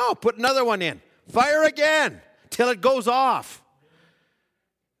 No, put another one in. Fire again till it goes off.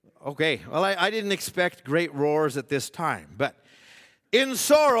 Okay, well, I didn't expect great roars at this time, but in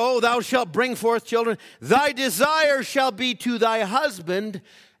sorrow thou shalt bring forth children. Thy desire shall be to thy husband,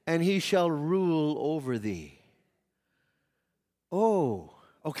 and he shall rule over thee. Oh,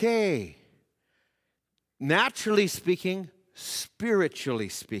 okay. Naturally speaking, spiritually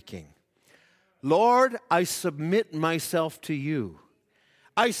speaking. Lord, I submit myself to you.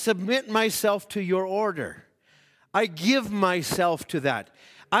 I submit myself to your order. I give myself to that.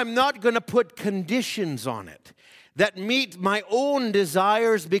 I'm not going to put conditions on it that meet my own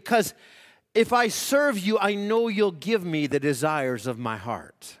desires, because if I serve you, I know you'll give me the desires of my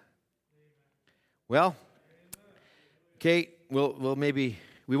heart. Well, okay, we'll maybe,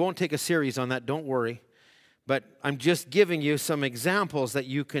 we won't take a series on that, don't worry. But I'm just giving you some examples that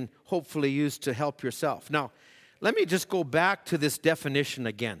you can hopefully use to help yourself. Now, let me just go back to this definition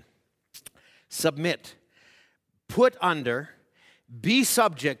again. Submit, put under, be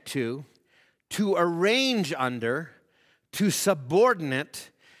subject to arrange under, to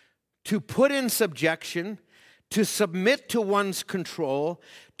subordinate, to put in subjection, to submit to one's control,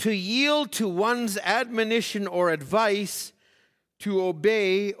 to yield to one's admonition or advice, to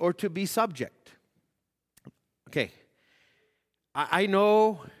obey or to be subject. Okay, I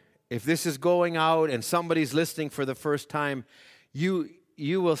know if this is going out and somebody's listening for the first time, you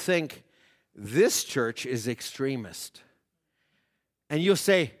will think, this church is extremist. And you'll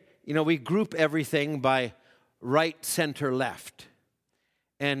say, we group everything by right, center, left.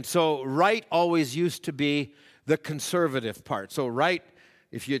 And so right always used to be the conservative part. So right,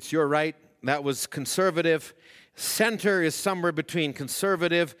 if it's your right, that was conservative. Center is somewhere between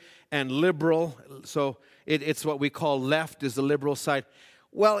conservative and liberal. So it's what we call left, is the liberal side.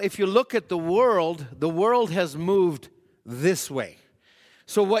 Well, if you look at the world has moved this way.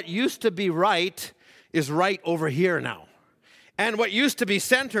 So what used to be right is right over here now. And what used to be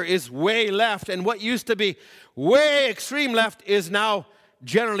center is way left. And what used to be way extreme left is now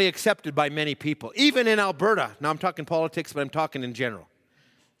generally accepted by many people, even in Alberta. Now I'm talking politics, but I'm talking in general.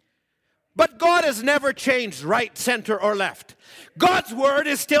 But God has never changed right, center, or left. God's word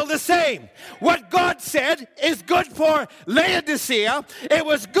is still the same. What God said is good for Laodicea. It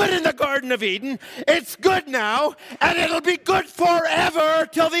was good in the Garden of Eden. It's good now, and it'll be good forever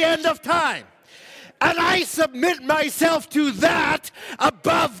till the end of time. And I submit myself to that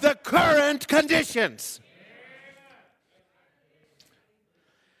above the current conditions.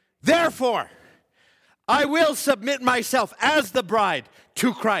 Therefore, I will submit myself as the bride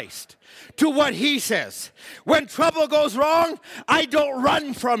to Christ, to what he says. When trouble goes wrong, I don't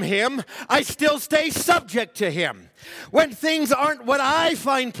run from him. I still stay subject to him. When things aren't what I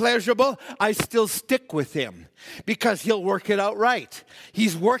find pleasurable, I still stick with him because he'll work it out right.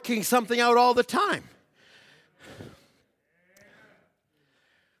 He's working something out all the time.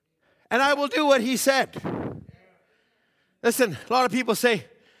 And I will do what he said. Listen, a lot of people say,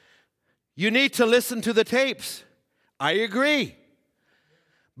 you need to listen to the tapes. I agree.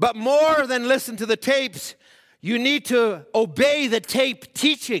 But more than listen to the tapes, you need to obey the tape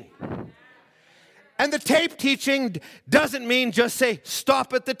teaching. And the tape teaching doesn't mean just say,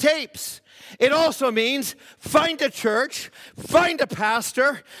 stop at the tapes. It also means find a church, find a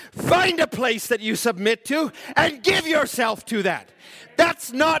pastor, find a place that you submit to, and give yourself to that.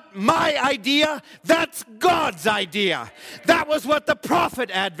 That's not my idea. That's God's idea. That was what the prophet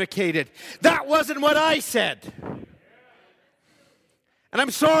advocated. That wasn't what I said. And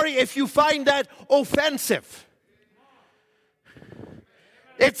I'm sorry if you find that offensive.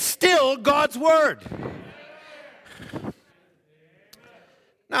 It's still God's word.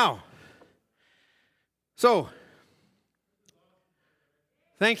 Now, so,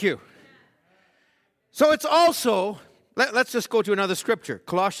 thank you. So it's also, let's just go to another scripture.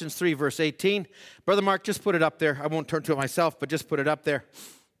 Colossians 3, verse 18. Brother Mark, just put it up there. I won't turn to it myself, but just put it up there.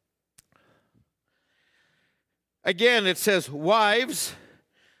 Again, it says, wives,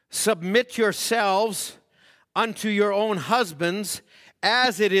 submit yourselves unto your own husbands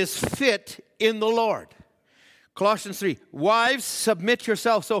as it is fit in the Lord. Colossians 3, wives, submit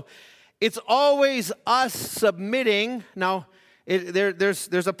yourselves. So it's always us submitting. Now,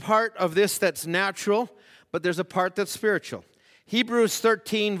 there's a part of this that's natural, but there's a part that's spiritual. Hebrews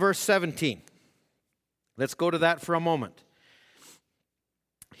 13, verse 17. Let's go to that for a moment.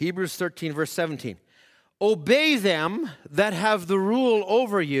 Hebrews 13, verse 17. Obey them that have the rule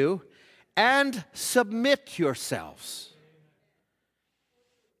over you, and submit yourselves.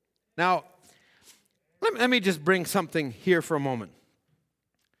 Now, let me just bring something here for a moment.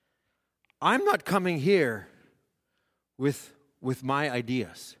 I'm not coming here with my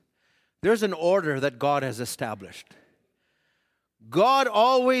ideas. There's an order that God has established. God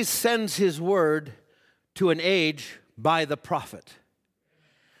always sends His word to an age by the prophet.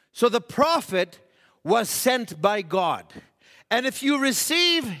 So the prophet was sent by God. And if you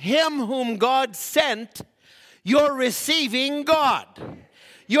receive him whom God sent, you're receiving God.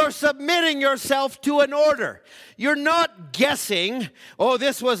 You're submitting yourself to an order. You're not guessing, oh,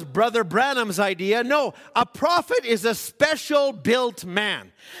 this was Brother Branham's idea. No, a prophet is a special built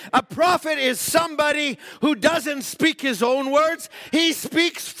man. A prophet is somebody who doesn't speak his own words. He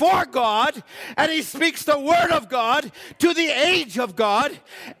speaks for God, and he speaks the word of God to the age of God,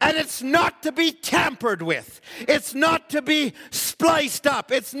 and it's not to be tampered with. It's not to be spliced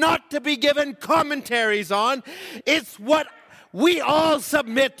up. It's not to be given commentaries on. It's what we all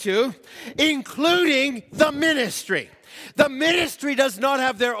submit to, including the ministry. The ministry does not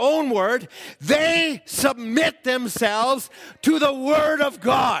have their own word. They submit themselves to the word of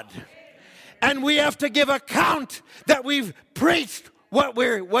God. And we have to give account that we've preached what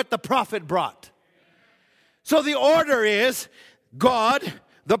the prophet brought. So the order is God,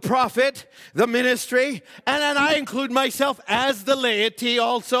 the prophet, the ministry, and then I include myself as the laity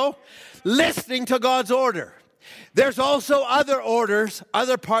also, listening to God's order. There's also other orders,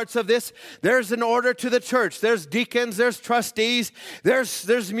 other parts of this. There's an order to the church. There's deacons, there's trustees,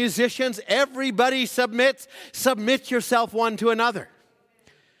 there's musicians. Everybody submits. Submit yourself one to another.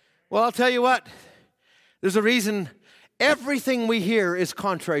 Well, I'll tell you what. There's a reason everything we hear is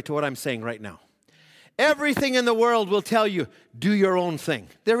contrary to what I'm saying right now. Everything in the world will tell you, do your own thing.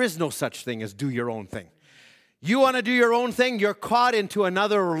 There is no such thing as do your own thing. You want to do your own thing, you're caught into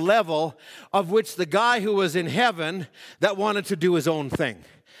another level of which the guy who was in heaven that wanted to do his own thing.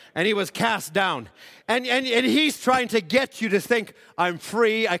 And he was cast down. And he's trying to get you to think, I'm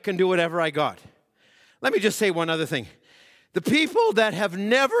free, I can do whatever I got. Let me just say one other thing. The people that have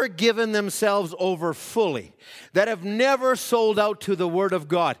never given themselves over fully, that have never sold out to the Word of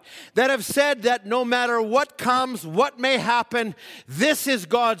God, that have said that no matter what comes, what may happen, this is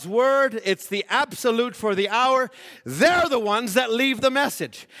God's Word, it's the absolute for the hour, they're the ones that leave the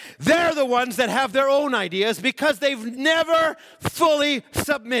message. They're the ones that have their own ideas because they've never fully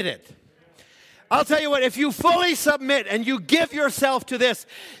submitted. I'll tell you what, if you fully submit and you give yourself to this,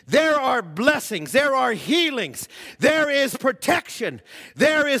 there are blessings, there are healings, there is protection,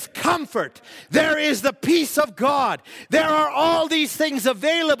 there is comfort, there is the peace of God. There are all these things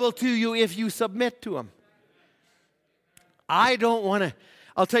available to you if you submit to them. I'll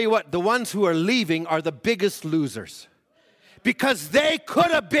tell you what, the ones who are leaving are the biggest losers. Because they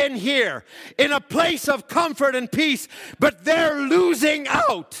could have been here in a place of comfort and peace, but they're losing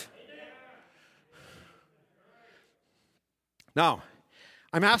out. Now,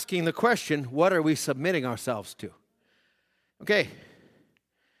 I'm asking the question, what are we submitting ourselves to? Okay.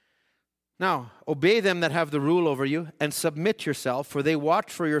 Now, obey them that have the rule over you, and submit yourself, for they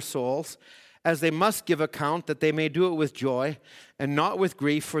watch for your souls, as they must give account, that they may do it with joy, and not with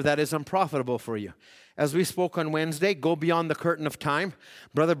grief, for that is unprofitable for you. As we spoke on Wednesday, go beyond the curtain of time.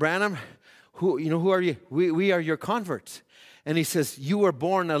 Brother Branham, who are you? We are your converts. And he says, you were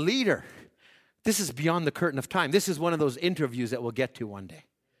born a leader. This is beyond the curtain of time. This is one of those interviews that we'll get to one day.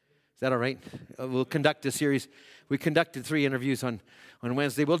 Is that all right? We'll conduct a series. We conducted 3 interviews on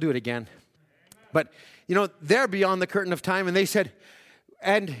Wednesday. We'll do it again. But, they're beyond the curtain of time. And they said,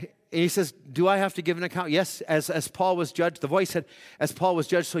 and he says, do I have to give an account? Yes, as Paul was judged. The voice said, as Paul was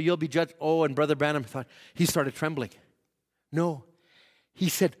judged, so you'll be judged. Oh, and Brother Branham thought, he started trembling. No. He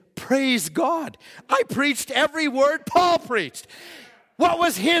said, praise God. I preached every word Paul preached. What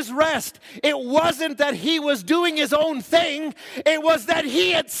was his rest? It wasn't that he was doing his own thing. It was that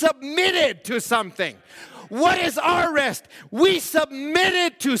he had submitted to something. What is our rest? We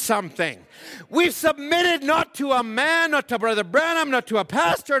submitted to something. We've submitted not to a man, not to Brother Branham, not to a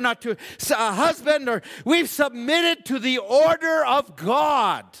pastor, not to a husband, or we've submitted to the order of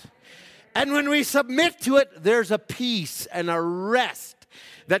God. And when we submit to it, there's a peace and a rest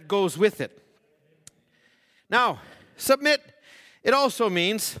that goes with it. Now, submit, it also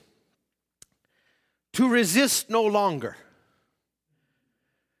means to resist no longer.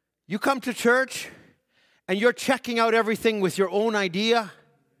 You come to church and you're checking out everything with your own idea.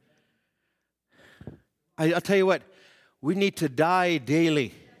 I'll tell you what, we need to die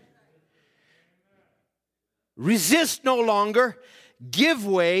daily. Resist no longer, give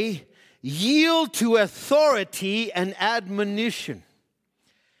way, yield to authority and admonition.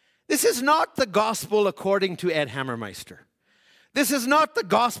 This is not the gospel according to Ed Hammermeister. This is not the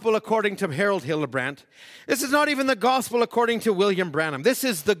gospel according to Harold Hildebrandt. This is not even the gospel according to William Branham. This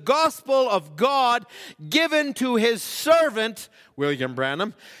is the gospel of God given to his servant, William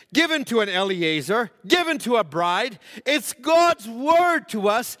Branham, given to an Eliezer, given to a bride. It's God's word to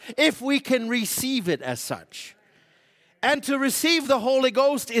us if we can receive it as such. And to receive the Holy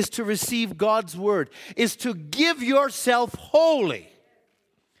Ghost is to receive God's word, is to give yourself wholly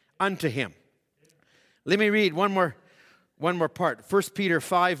unto him. Let me read one more part. 1 Peter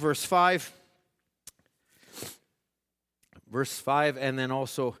 5, verse 5. Verse 5, and then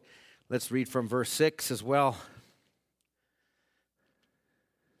also let's read from verse 6 as well.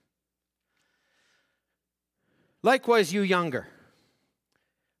 Likewise, you younger,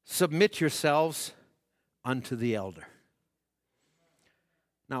 submit yourselves unto the elder.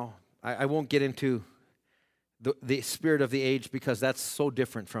 Now, I won't get into the spirit of the age because that's so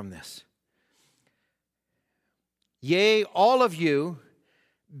different from this. Yea, all of you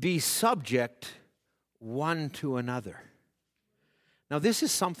be subject one to another. Now, this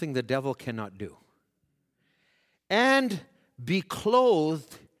is something the devil cannot do. And be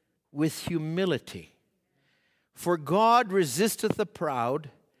clothed with humility. For God resisteth the proud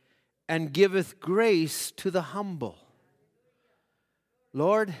and giveth grace to the humble.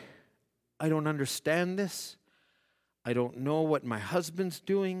 Lord, I don't understand this. I don't know what my husband's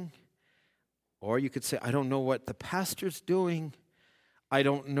doing. Or you could say, I don't know what the pastor's doing. I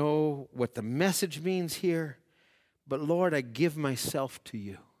don't know what the message means here. But Lord, I give myself to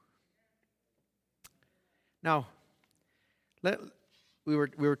you. Now, we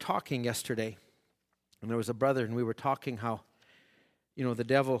were talking yesterday, and there was a brother, and we were talking how, the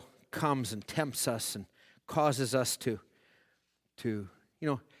devil comes and tempts us and causes us to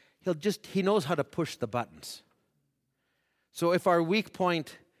he knows how to push the buttons. So if our weak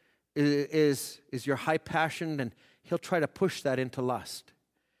point is your high passion, and he'll try to push that into lust.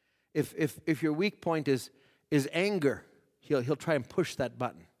 If your weak point is anger, he'll try and push that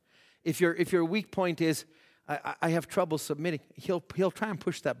button. If your weak point is I have trouble submitting, he'll try and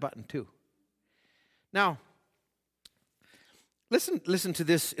push that button too. Now, listen to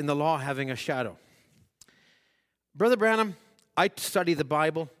this in the law having a shadow. Brother Branham, I study the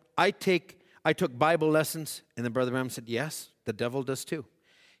Bible. I took Bible lessons, and then Brother Branham said, yes, the devil does too.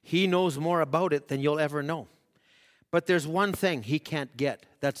 He knows more about it than you'll ever know. But there's one thing he can't get.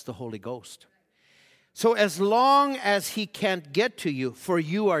 That's the Holy Ghost. So as long as he can't get to you, for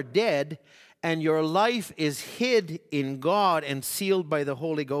you are dead, and your life is hid in God and sealed by the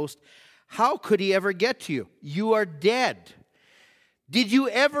Holy Ghost, how could he ever get to you? You are dead. Did you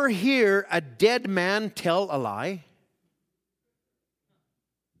ever hear a dead man tell a lie?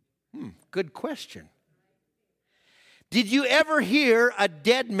 Good question. Did you ever hear a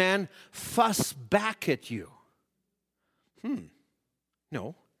dead man fuss back at you?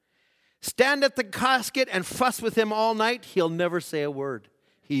 No. Stand at the casket and fuss with him all night, he'll never say a word.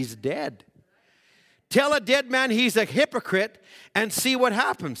 He's dead. Tell a dead man he's a hypocrite and see what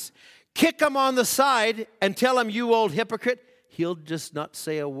happens. Kick him on the side and tell him, you old hypocrite. He'll just not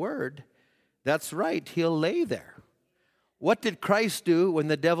say a word. That's right, he'll lay there. What did Christ do when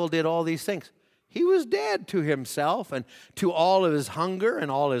the devil did all these things? He was dead to himself and to all of his hunger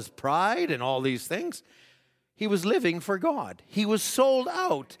and all his pride and all these things. He was living for God. He was sold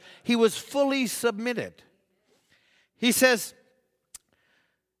out. He was fully submitted. He says,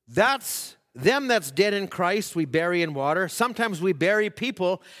 that's them that's dead in Christ we bury in water. Sometimes we bury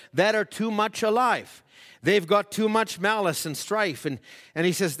people that are too much alive. They've got too much malice and strife. And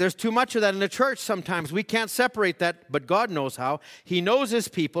he says there's too much of that in the church sometimes. We can't separate that, but God knows how. He knows his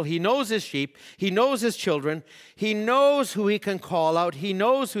people. He knows his sheep. He knows his children. He knows who he can call out. He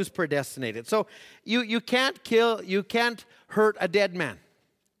knows who's predestinated. So you can't kill, you can't hurt a dead man.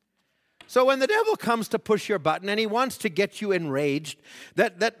 So when the devil comes to push your button and he wants to get you enraged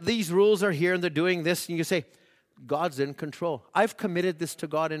that these rules are here and they're doing this, and you say, God's in control. I've committed this to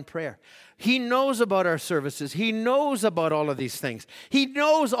God in prayer. He knows about our services. He knows about all of these things. He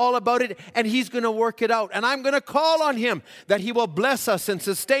knows all about it, and he's going to work it out. And I'm going to call on him that he will bless us and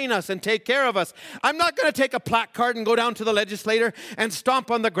sustain us and take care of us. I'm not going to take a placard and go down to the legislator and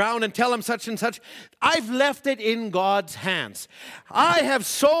stomp on the ground and tell him such and such. I've left it in God's hands. I have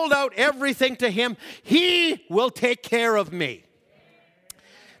sold out everything to him. He will take care of me.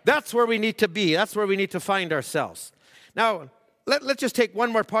 That's where we need to be. That's where we need to find ourselves. Now, let's just take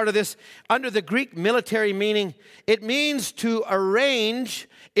one more part of this. Under the Greek military meaning, it means to arrange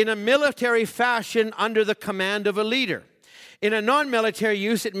in a military fashion under the command of a leader. In a non-military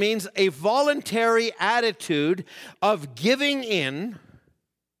use, it means a voluntary attitude of giving in,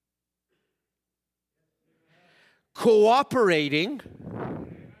 cooperating,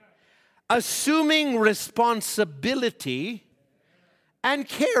 assuming responsibility, and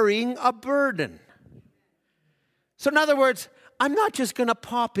carrying a burden. So in other words, I'm not just going to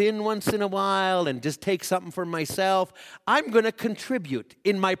pop in once in a while and just take something for myself. I'm going to contribute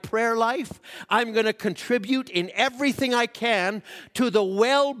in my prayer life. I'm going to contribute in everything I can to the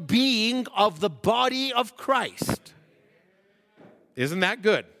well-being of the body of Christ. Isn't that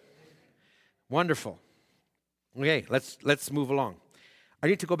good? Wonderful. Okay, let's move along. I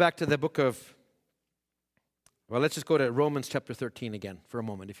need to go back to the book of, well, let's just go to Romans chapter 13 again for a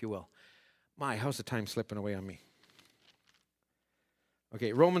moment, if you will. My, how's the time slipping away on me?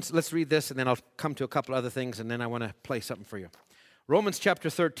 Okay, Romans, let's read this, and then I'll come to a couple other things, and then I want to play something for you. Romans chapter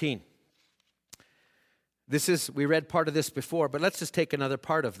 13. We read part of this before, but let's just take another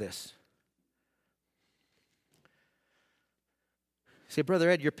part of this. Say, Brother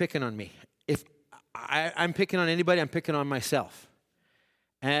Ed, you're picking on me. If I'm picking on anybody, I'm picking on myself.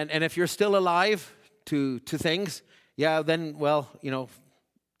 And if you're still alive to things, yeah, then, well,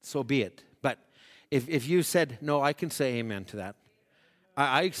 so be it. But if you said, no, I can say amen to that.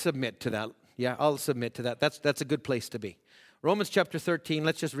 I submit to that. Yeah, I'll submit to that. That's a good place to be. Romans chapter 13,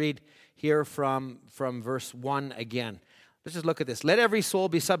 let's just read here from verse 1 again. Let's just look at this. Let every soul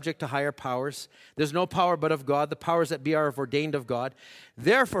be subject to higher powers. There's no power but of God. The powers that be are ordained of God.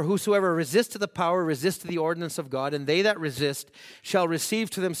 Therefore, whosoever resists to the power resists to the ordinance of God, and they that resist shall receive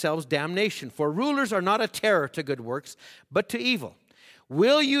to themselves damnation. For rulers are not a terror to good works, but to evil.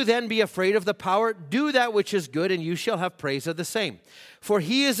 Will you then be afraid of the power? Do that which is good, and you shall have praise of the same. For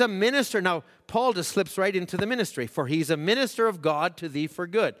he is a minister. Now, Paul just slips right into the ministry. For he is a minister of God to thee for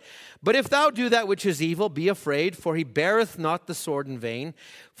good. But if thou do that which is evil, be afraid, for he beareth not the sword in vain.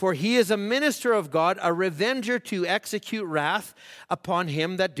 For he is a minister of God, a revenger to execute wrath upon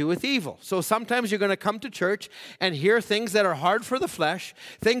him that doeth evil. So sometimes you're going to come to church and hear things that are hard for the flesh,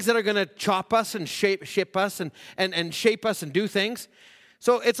 things that are going to chop us and shape us and shape us and do things.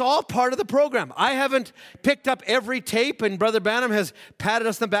 So it's all part of the program. I haven't picked up every tape and Brother Branham has patted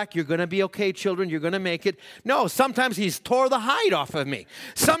us on the back. You're going to be okay, children. You're going to make it. No, sometimes he's tore the hide off of me.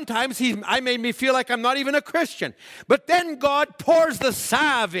 Sometimes I made me feel like I'm not even a Christian. But then God pours the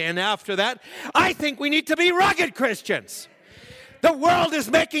salve in after that. I think we need to be rugged Christians. The world is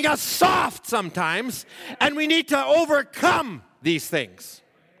making us soft sometimes, and we need to overcome these things.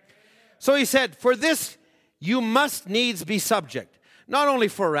 So he said, for this you must needs be subject. Not only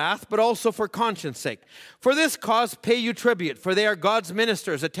for wrath, but also for conscience sake. For this cause pay you tribute, for they are God's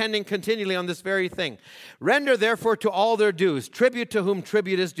ministers, attending continually on this very thing. Render therefore to all their dues, tribute to whom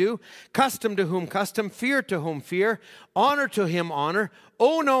tribute is due, custom to whom custom, fear to whom fear, honor to him honor.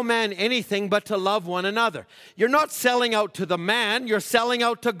 Owe no man anything but to love one another. You're not selling out to the man, you're selling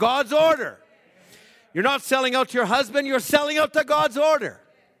out to God's order. You're not selling out to your husband, you're selling out to God's order.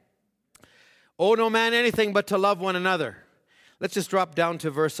 Owe no man anything but to love one another. Let's just drop down to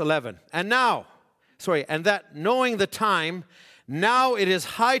verse 11. And that knowing the time, now it is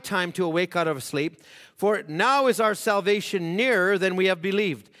high time to awake out of sleep, for now is our salvation nearer than we have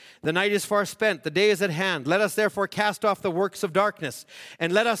believed. The night is far spent, the day is at hand. Let us therefore cast off the works of darkness,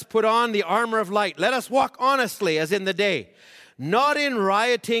 and let us put on the armor of light. Let us walk honestly as in the day, not in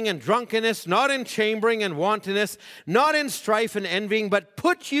rioting and drunkenness, not in chambering and wantonness, not in strife and envying, but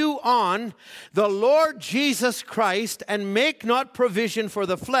put you on the Lord Jesus Christ, and make not provision for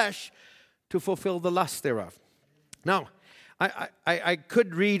the flesh to fulfill the lust thereof. Now, I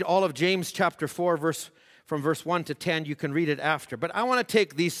could read all of James chapter 4, from verse 1 to 10. You can read it after. But I want to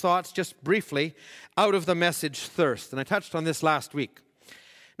take these thoughts just briefly out of the message thirst. And I touched on this last week.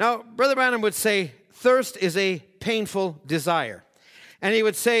 Now, Brother Branham would say thirst is a painful desire. And he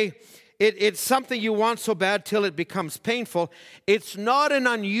would say it's something you want so bad till it becomes painful. It's not an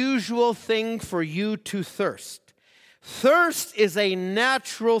unusual thing for you to thirst. Thirst is a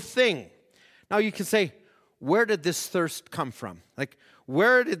natural thing. Now, you can say, where did this thirst come from? Like,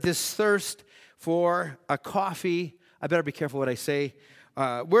 where did this thirst for a coffee? I better be careful what I say.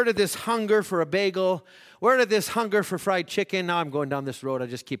 Where did this hunger for a bagel? Where did this hunger for fried chicken? Now I'm going down this road. I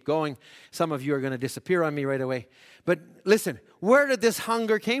just keep going. Some of you are going to disappear on me right away. But listen, where did this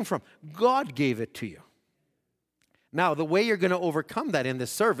hunger came from? God gave it to you. Now, the way you're going to overcome that in this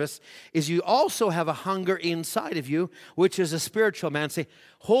service is you also have a hunger inside of you, which is a spiritual man. Say,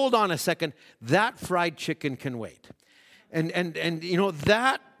 hold on a second, that fried chicken can wait. And you know,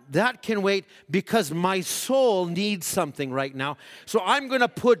 that can wait because my soul needs something right now. So I'm going to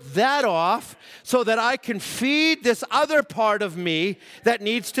put that off so that I can feed this other part of me that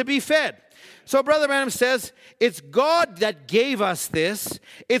needs to be fed. So Brother Branham says, it's God that gave us this.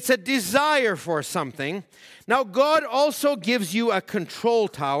 It's a desire for something. Now, God also gives you a control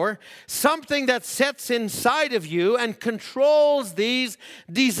tower, something that sits inside of you and controls these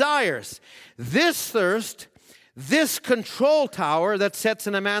desires. This thirst, this control tower that sits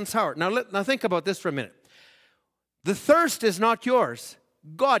in a man's heart. Now think about this for a minute. The thirst is not yours.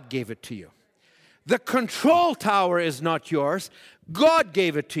 God gave it to you. The control tower is not yours. God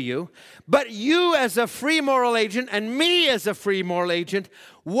gave it to you. But you as a free moral agent and me as a free moral agent,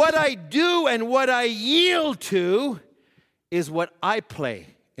 what I do and what I yield to is what I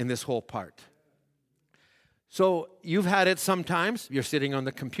play in this whole part. So you've had it sometimes. You're sitting on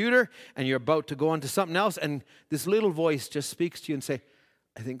the computer and you're about to go on to something else, and this little voice just speaks to you and say,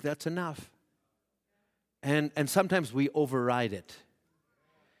 I think that's enough. And sometimes we override it.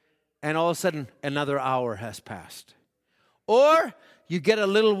 And all of a sudden, another hour has passed. Or you get a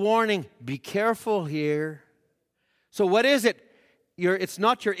little warning, be careful here. So what is it? It's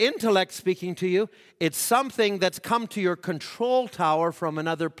not your intellect speaking to you. It's something that's come to your control tower from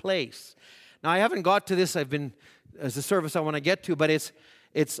another place. Now, I haven't got to this. I've been, as a service I want to get to, but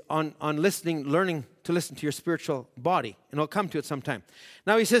it's on listening, learning to listen to your spiritual body. And I'll come to it sometime.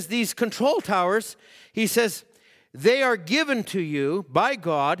 Now, he says these control towers, he says, they are given to you by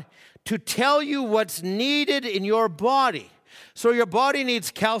God to tell you what's needed in your body. So your body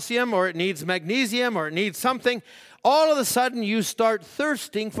needs calcium, or it needs magnesium, or it needs something. All of a sudden, you start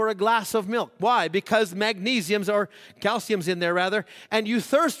thirsting for a glass of milk. Why? Because magnesium's or calcium's in there, rather, and you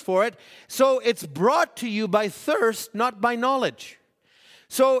thirst for it. So it's brought to you by thirst, not by knowledge.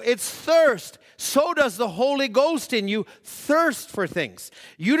 So it's thirst. So does the Holy Ghost in you thirst for things.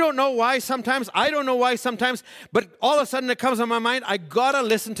 You don't know why sometimes. I don't know why sometimes. But all of a sudden it comes on my mind, I got to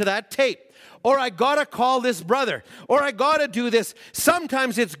listen to that tape. Or I got to call this brother. Or I got to do this.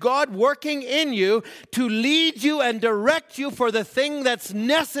 Sometimes it's God working in you to lead you and direct you for the thing that's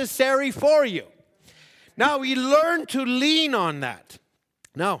necessary for you. Now, we learn to lean on that.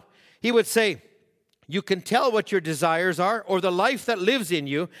 Now, he would say, you can tell what your desires are, or the life that lives in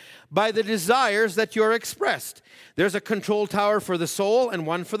you, by the desires that you're expressed. There's a control tower for the soul and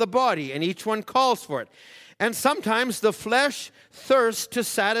one for the body, and each one calls for it. And sometimes the flesh thirsts to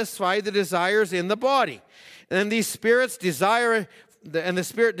satisfy the desires in the body. And these spirits desire, and the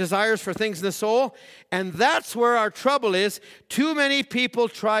spirit desires for things in the soul. And that's where our trouble is. Too many people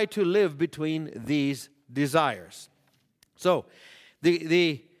try to live between these desires. So,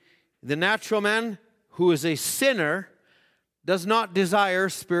 the natural man who is a sinner does not desire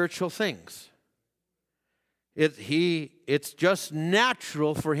spiritual things. It's just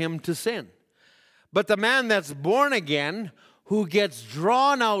natural for him to sin. But the man that's born again, who gets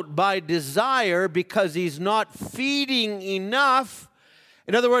drawn out by desire because he's not feeding enough,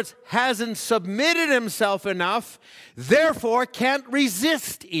 in other words, hasn't submitted himself enough, therefore can't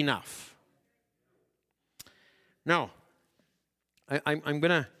resist enough. Now,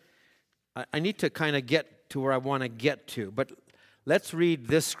 I need to kind of get to where I want to get to, but let's read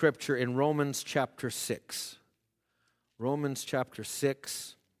this scripture in Romans chapter 6. Romans chapter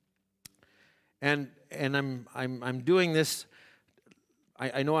 6. And I'm doing this.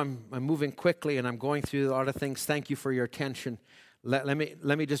 I know I'm moving quickly and I'm going through a lot of things. Thank you for your attention. Let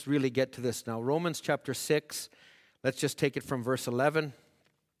me just really get to this now. Romans chapter 6. Let's just take it from verse 11.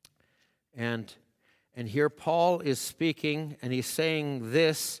 And here Paul is speaking, and he's saying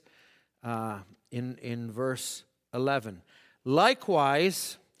this in verse 11.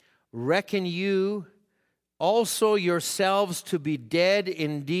 Likewise, reckon you also yourselves to be dead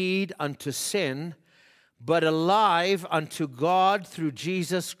indeed unto sin, but alive unto God through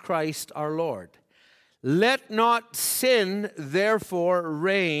Jesus Christ our Lord. Let not sin therefore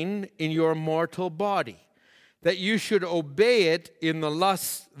reign in your mortal body, that you should obey it in the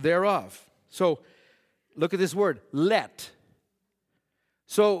lusts thereof. So, look at this word, let.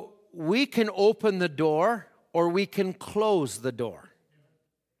 So, we can open the door or we can close the door.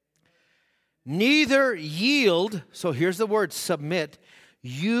 Neither yield, so here's the word, submit,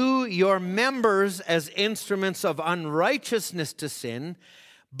 you your members as instruments of unrighteousness to sin,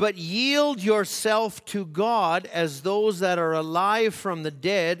 but yield yourself to God as those that are alive from the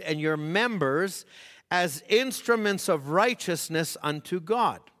dead, and your members as instruments of righteousness unto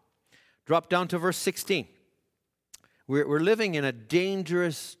God. Drop down to verse 16. We're living in a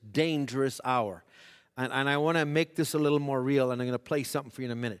dangerous, dangerous hour. And I want to make this a little more real, and I'm going to play something for you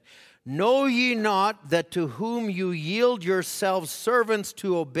in a minute. Know ye not that to whom you yield yourselves servants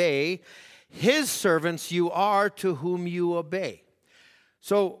to obey, his servants you are to whom you obey.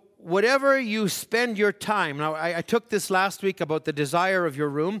 So whatever you spend your time, now I took this last week about the desire of your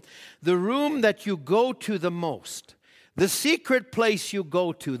room, the room that you go to the most, the secret place you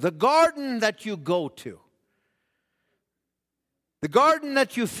go to, the garden that you go to, the garden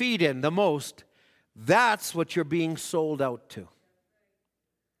that you feed in the most, that's what you're being sold out to.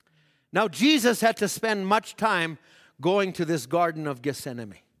 Now, Jesus had to spend much time going to this Garden of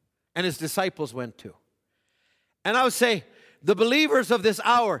Gethsemane, and his disciples went too. And I would say, the believers of this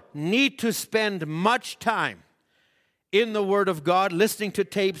hour need to spend much time in the Word of God, listening to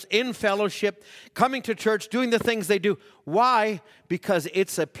tapes, in fellowship, coming to church, doing the things they do. Why? Because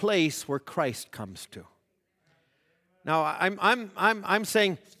it's a place where Christ comes to. Now, I'm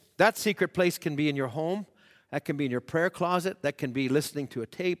saying that secret place can be in your home. That can be in your prayer closet. That can be listening to a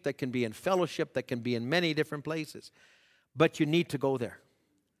tape. That can be in fellowship. That can be in many different places. But you need to go there.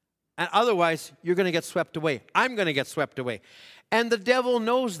 And otherwise, you're going to get swept away. I'm going to get swept away. And the devil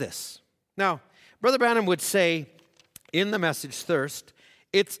knows this. Now, Brother Branham would say in the message, Thirst,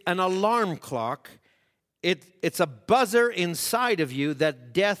 it's an alarm clock. It's a buzzer inside of you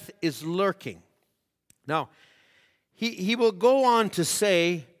that death is lurking. Now, he will go on to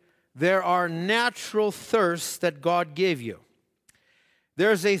say, there are natural thirsts that God gave you.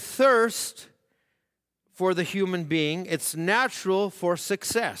 There's a thirst for the human being. It's natural for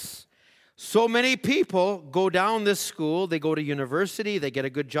success. So many people go down this school, they go to university, they get a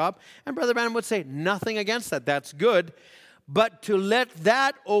good job. And Brother Branham would say, nothing against that. That's good. But to let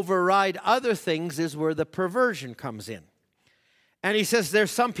that override other things is where the perversion comes in. And he says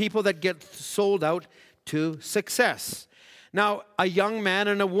there's some people that get sold out to success. Now, a young man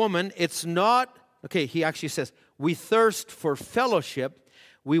and a woman, it's not, okay, he actually says, we thirst for fellowship.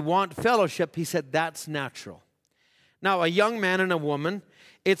 We want fellowship. He said, that's natural. Now, a young man and a woman,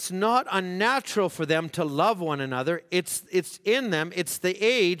 it's not unnatural for them to love one another. It's in them. It's the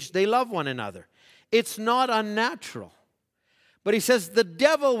age they love one another. It's not unnatural. But he says the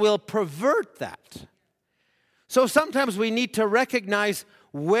devil will pervert that. So sometimes we need to recognize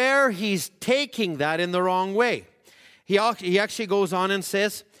where he's taking that in the wrong way. He actually goes on and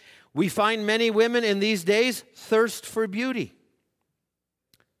says, we find many women in these days thirst for beauty.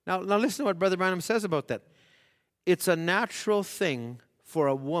 Now listen to what Brother Branham says about that. It's a natural thing for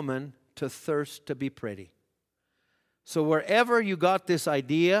a woman to thirst to be pretty. So wherever you got this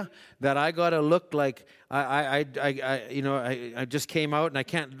idea that I got to look like I just came out and I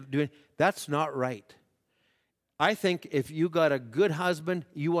can't do it, that's not right. I think if you got a good husband,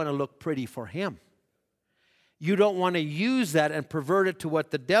 you want to look pretty for him. You don't want to use that and pervert it to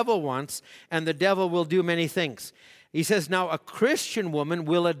what the devil wants, and the devil will do many things. He says, now a Christian woman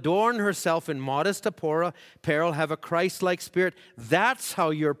will adorn herself in modest apparel, have a Christ-like spirit. That's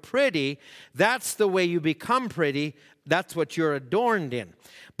how you're pretty. That's the way you become pretty. That's what you're adorned in.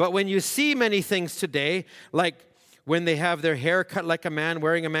 But when you see many things today, like when they have their hair cut like a man,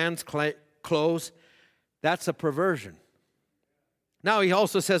 wearing a man's clothes, that's a perversion. Now he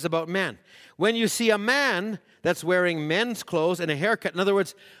also says about men, when you see a man that's wearing men's clothes and a haircut, in other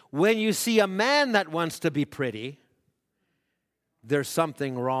words, when you see a man that wants to be pretty, there's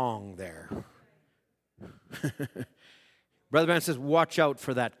something wrong there. Brother Man says, watch out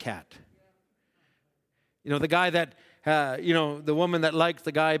for that cat. You know, the guy that, the woman that liked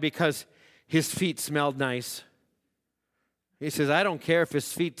the guy because his feet smelled nice. He says, I don't care if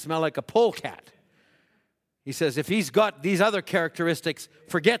his feet smell like a polecat. He says, if he's got these other characteristics,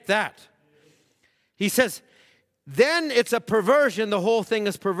 forget that. He says, then it's a perversion. The whole thing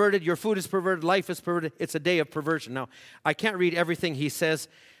is perverted. Your food is perverted. Life is perverted. It's a day of perversion. Now, I can't read everything he says.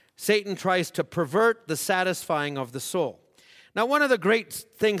 Satan tries to pervert the satisfying of the soul. Now, one of the great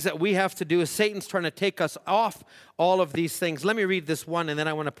things that we have to do is Satan's trying to take us off all of these things. Let me read this one, and then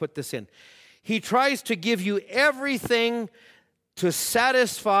I want to put this in. He tries to give you everything to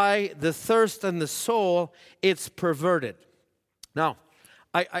satisfy the thirst in the soul. It's perverted. Now,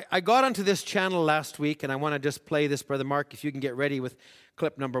 I got onto this channel last week, and I want to just play this, Brother Mark, if you can get ready with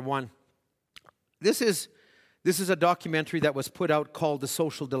clip number 1. This is a documentary that was put out called The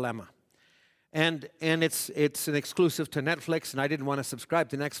Social Dilemma. And it's an exclusive to Netflix, and I didn't want to subscribe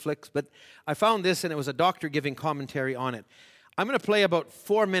to Netflix, but I found this, and it was a doctor giving commentary on it. I'm going to play about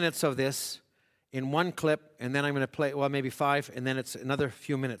 4 minutes of this in one clip, and then I'm going to play, well, maybe 5, and then it's another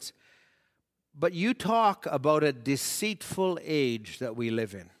few minutes. But you talk about a deceitful age that we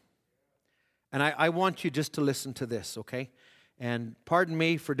live in. And I want you just to listen to this, okay? And pardon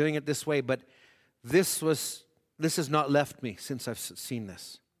me for doing it this way, but this has not left me since I've seen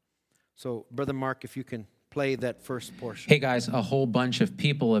this. So, Brother Mark, if you can play that first portion. Hey guys, a whole bunch of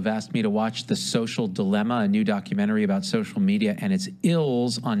people have asked me to watch The Social Dilemma, a new documentary about social media, and it's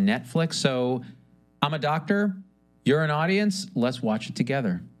Ills on Netflix. So I'm a doctor, you're an audience, let's watch it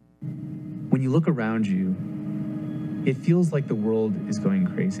together. When you look around you, it feels like the world is going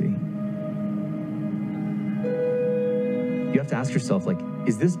crazy. You have to ask yourself, like,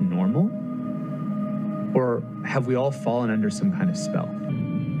 is this normal? Or have we all fallen under some kind of spell?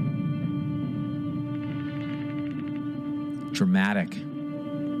 Dramatic.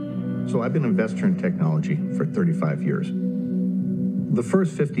 So I've been an investor in technology for 35 years. The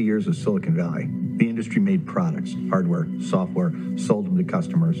first 50 years of Silicon Valley, the industry made products, hardware, software, sold them to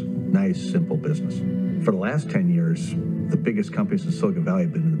customers. Nice, simple business. For the last 10 years, the biggest companies in Silicon Valley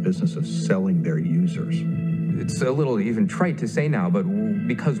have been in the business of selling their users. It's a little even trite to say now, but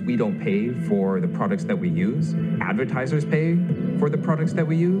because we don't pay for the products that we use, advertisers pay for the products that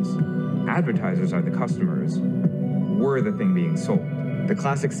we use. Advertisers are the customers. We're the thing being sold. The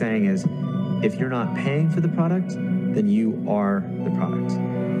classic saying is, if you're not paying for the product, then you are the product.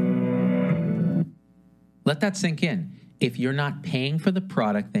 Let that sink in. If you're not paying for the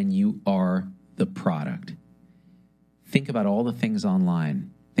product, then you are the product. Think about all the things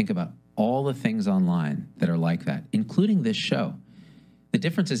online. Think about all the things online that are like that, including this show. The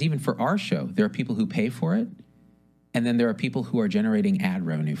difference is even for our show, there are people who pay for it, and then there are people who are generating ad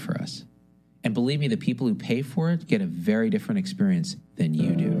revenue for us. And believe me, the people who pay for it get a very different experience than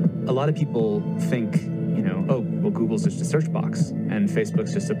you do. A lot of people think, oh, well, Google's just a search box, and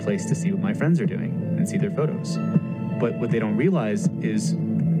Facebook's just a place to see what my friends are doing and see their photos. But what they don't realize is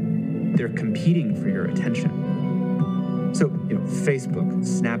they're competing for your attention. So, Facebook,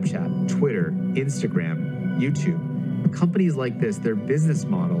 Snapchat, Twitter, Instagram, YouTube, companies like this, their business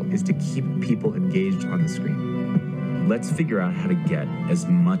model is to keep people engaged on the screen. Let's figure out how to get as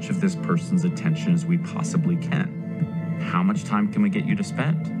much of this person's attention as we possibly can. How much time can we get you to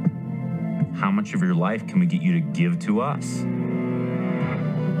spend? How much of your life can we get you to give to us?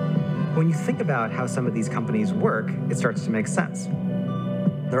 When you think about how some of these companies work, it starts to make sense.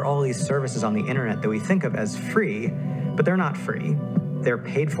 There are all these services on the internet that we think of as free, but they're not free. They're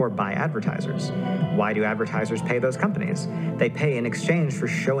paid for by advertisers. Why do advertisers pay those companies? They pay in exchange for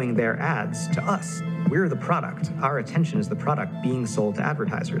showing their ads to us. We're the product. Our attention is the product being sold to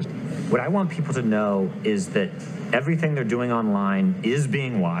advertisers. What I want people to know is that everything they're doing online is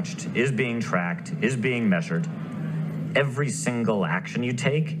being watched, is being tracked, is being measured. Every single action you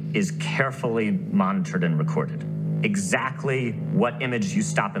take is carefully monitored and recorded. Exactly what image you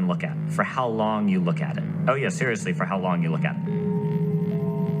stop and look at, for how long you look at it. Oh yeah, seriously, for how long you look at it.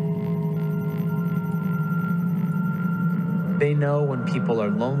 They know when people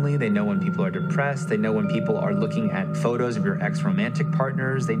are lonely. They know when people are depressed. They know when people are looking at photos of your ex-romantic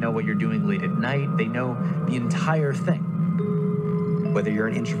partners. They know what you're doing late at night. They know the entire thing. Whether you're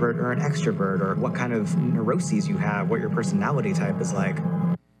an introvert or an extrovert, or what kind of neuroses you have, what your personality type is like.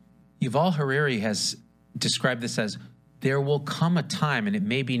 Yuval Harari has described this as, there will come a time, and it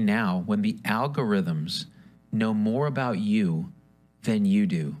may be now, when the algorithms know more about you than you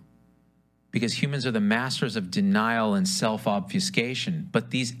do. Because humans are the masters of denial and self-obfuscation,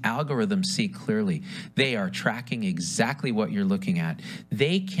 but these algorithms see clearly. They are tracking exactly what you're looking at.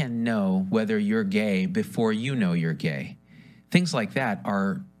 They can know whether you're gay before you know you're gay. Things like that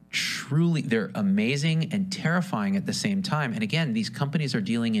are truly, they're amazing and terrifying at the same time. And again, these companies are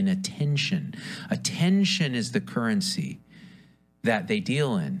dealing in attention. Attention is the currency that they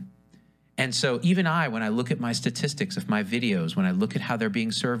deal in. And so even when I look at my statistics of my videos, when I look at how they're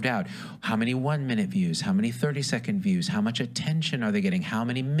being served out, how many 1-minute views, how many 30-second views, how much attention are they getting, how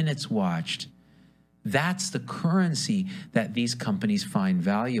many minutes watched, that's the currency that these companies find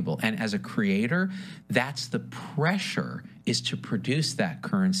valuable. And as a creator, that's the pressure, is to produce that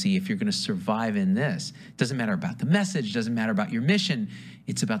currency if you're going to survive in this. It doesn't matter about the message, doesn't matter about your mission.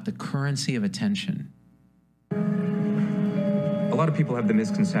 It's about the currency of attention. A lot of people have the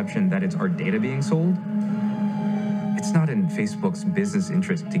misconception that it's our data being sold. It's not in Facebook's business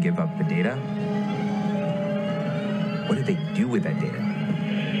interest to give up the data. What do they do with that data?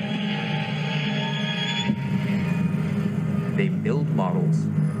 They build models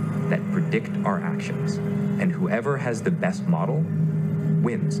that predict our actions, and whoever has the best model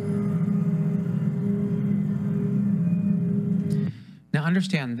wins. Now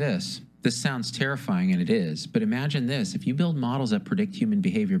understand this. This sounds terrifying, and it is, but imagine this. If you build models that predict human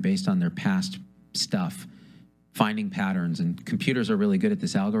behavior based on their past stuff, finding patterns, and computers are really good at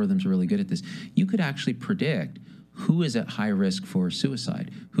this, algorithms are really good at this, you could actually predict who is at high risk for suicide,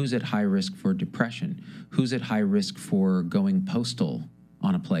 who's at high risk for depression, who's at high risk for going postal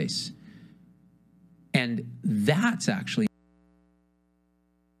on a place. And that's actually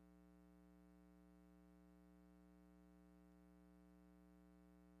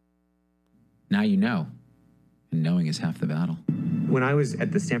now you know, and knowing is half the battle. When I was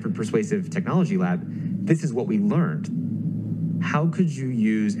at the Stanford Persuasive Technology Lab, this is what we learned. How could you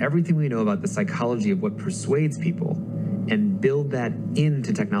use everything we know about the psychology of what persuades people and build that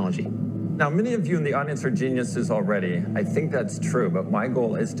into technology? Now, many of you in the audience are geniuses already. I think that's true, but my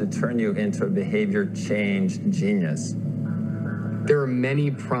goal is to turn you into a behavior change genius. There are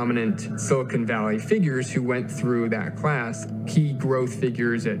many prominent Silicon Valley figures who went through that class, key growth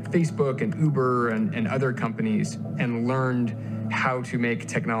figures at Facebook and Uber and other companies, and learned how to make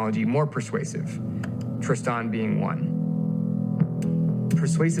technology more persuasive, Tristan being one.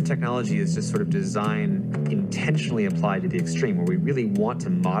 Persuasive technology is just sort of design intentionally applied to the extreme, where we really want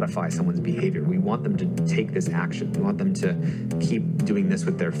to modify someone's behavior. We want them to take this action. We want them to keep doing this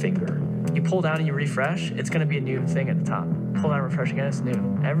with their finger. You pull down and you refresh, it's going to be a new thing at the top. Pull down and refresh again, it's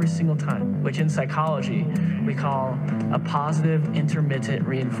new. Every single time, which in psychology we call a positive intermittent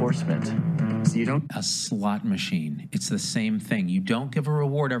reinforcement. So you don't... A slot machine. It's the same thing. You don't give a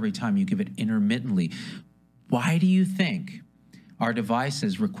reward every time. You give it intermittently. Why do you think our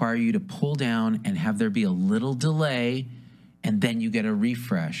devices require you to pull down and have there be a little delay, and then you get a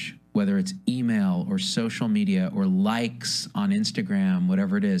refresh, whether it's email or social media or likes on Instagram,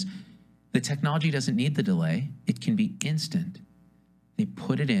 whatever it is? The technology doesn't need the delay. It can be instant. They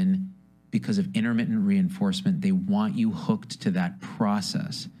put it in because of intermittent reinforcement. They want you hooked to that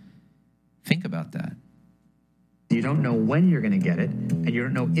process. Think about that. You don't know when you're going to get it, and you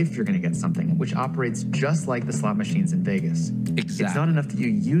don't know if you're going to get something, which operates just like the slot machines in Vegas. Exactly. It's not enough that you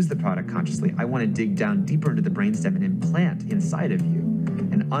use the product consciously. I want to dig down deeper into the brainstem and implant inside of you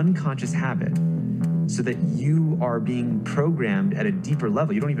an unconscious habit so that you are being programmed at a deeper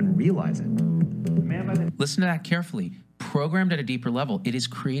level. You don't even realize it. Listen to that carefully. Programmed at a deeper level, it is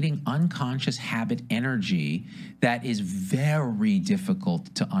creating unconscious habit energy that is very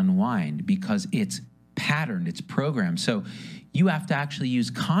difficult to unwind because it's patterned, it's programmed. So you have to actually use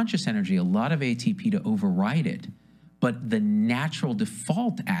conscious energy, a lot of ATP, to override it. But the natural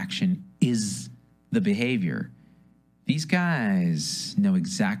default action is the behavior. These guys know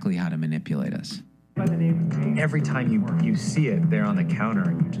exactly how to manipulate us. Every time you see it there on the counter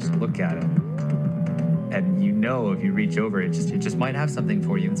and you just look at it, and you know if you reach over, it just might have something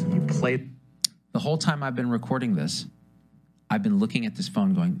for you. And so you play. The whole time I've been recording this, I've been looking at this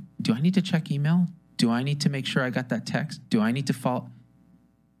phone going, do I need to check email? Do I need to make sure I got that text? Do I need to follow?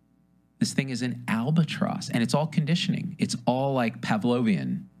 This thing is an albatross, and it's all conditioning. It's all like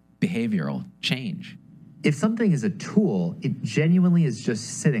Pavlovian behavioral change. If something is a tool, it genuinely is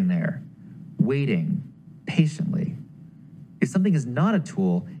just sitting there, waiting patiently. If something is not a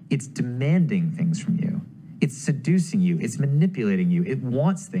tool, it's demanding things from you. It's seducing you. It's manipulating you. It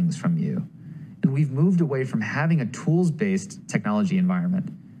wants things from you. And we've moved away from having a tools-based technology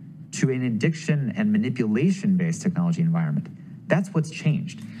environment to an addiction and manipulation-based technology environment. That's what's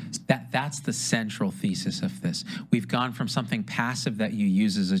changed. That's the central thesis of this. We've gone from something passive that you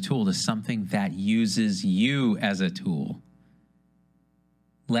use as a tool to something that uses you as a tool.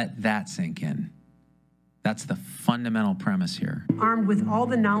 Let that sink in. That's the fundamental premise here. Armed with all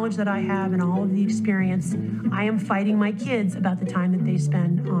the knowledge that I have and all of the experience, I am fighting my kids about the time that they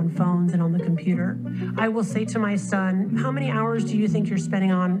spend on phones and on the computer. I will say to my son, how many hours do you think you're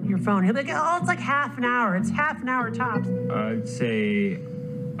spending on your phone? He'll be like, oh, it's like half an hour. It's half an hour tops. I'd say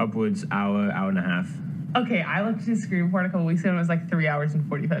upwards hour and a half. Okay, I looked at his screen report a couple weeks ago and it was like 3 hours and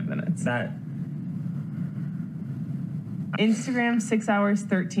 45 minutes. Instagram, 6 hours,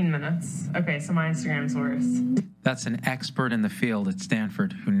 13 minutes. Okay, so my Instagram's worse. That's an expert in the field at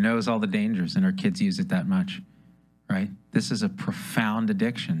Stanford who knows all the dangers, and our kids use it that much, right? This is a profound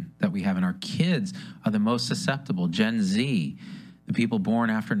addiction that we have, and our kids are the most susceptible. Gen Z, the people born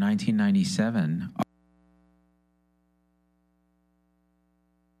after 1997,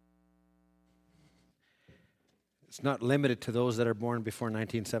 It's not limited to those that are born before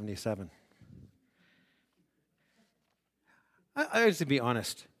 1977. I have to be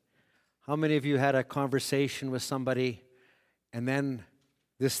honest. How many of you had a conversation with somebody and then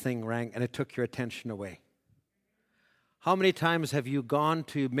this thing rang and it took your attention away? How many times have you gone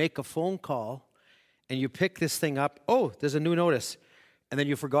to make a phone call and you pick this thing up, oh, there's a new notice, and then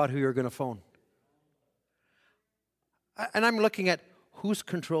you forgot who you're going to phone? And I'm looking at who's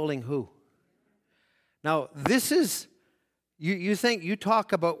controlling who. Now, this is, you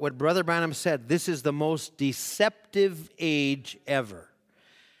talk about what Brother Branham said, this is the most deceptive age ever.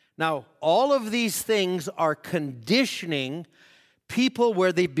 Now, all of these things are conditioning people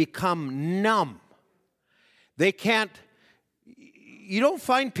where they become numb. They can't, you don't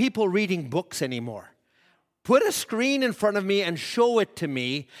find people reading books anymore. Put a screen in front of me and show it to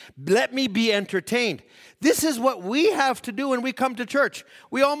me. Let me be entertained. This is what we have to do when we come to church.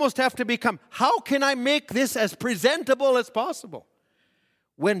 We almost have to become, how can I make this as presentable as possible?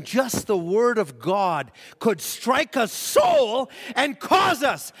 When just the Word of God could strike a soul and cause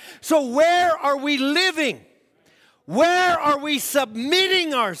us. So where are we living? Where are we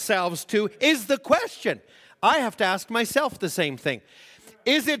submitting ourselves to is the question. I have to ask myself the same thing.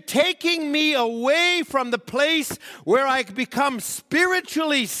 Is it taking me away from the place where I become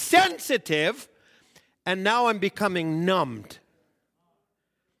spiritually sensitive and now I'm becoming numbed?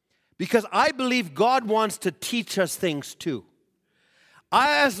 Because I believe God wants to teach us things too.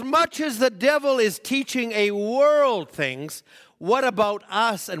 As much as the devil is teaching a world things, what about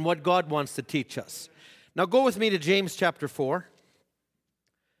us and what God wants to teach us? Now go with me to James chapter 4.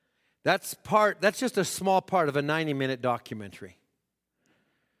 That's just a small part of a 90-minute documentary.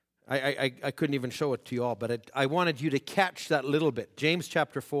 I couldn't even show it to you all, but I wanted you to catch that little bit. James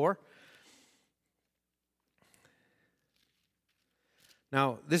chapter 4.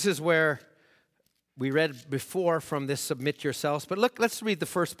 Now, this is where we read before from this submit yourselves, but look, let's read the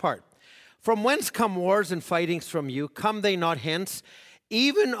first part. From whence come wars and fightings from you? Come they not hence,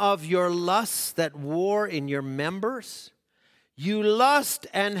 even of your lusts that war in your members? You lust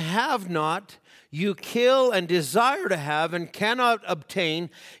and have not. You kill and desire to have and cannot obtain.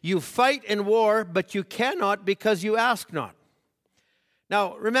 You fight and war, but you cannot because you ask not.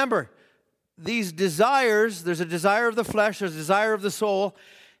 Now, remember, these desires, there's a desire of the flesh, there's a desire of the soul.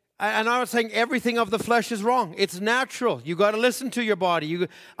 And I'm not saying everything of the flesh is wrong. It's natural. You got to listen to your body.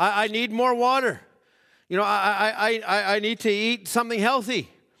 I need more water. You know, I need to eat something healthy.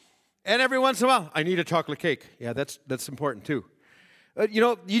 And every once in a while, I need a chocolate cake. Yeah, that's important too.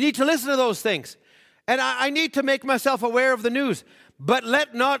 You need to listen to those things. And I need to make myself aware of the news. But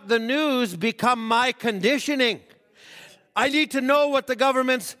let not the news become my conditioning. I need to know what the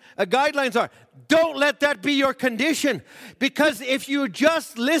government's guidelines are. Don't let that be your condition. Because if you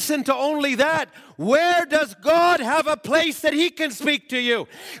just listen to only that, where does God have a place that He can speak to you?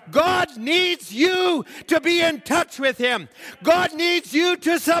 God needs you to be in touch with Him. God needs you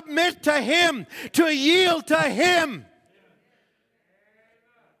to submit to Him, to yield to Him.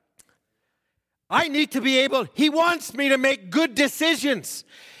 I need to be able, He wants me to make good decisions.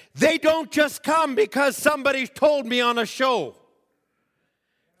 They don't just come because somebody told me on a show.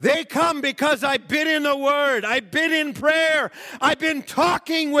 They come because I've been in the Word. I've been in prayer. I've been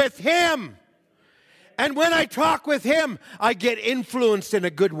talking with Him. And when I talk with Him, I get influenced in a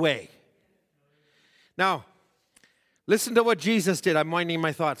good way. Now, listen to what Jesus did. I'm winding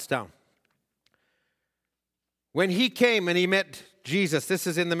my thoughts down. When He came and He met Jesus, this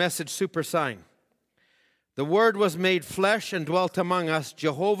is in the Message Super Sign. The Word was made flesh and dwelt among us.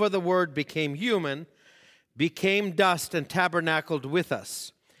 Jehovah the Word became human, became dust, and tabernacled with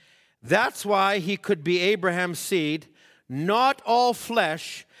us. That's why He could be Abraham's seed, not all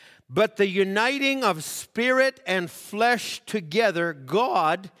flesh, but the uniting of spirit and flesh together,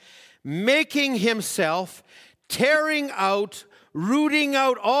 God making Himself, tearing out, rooting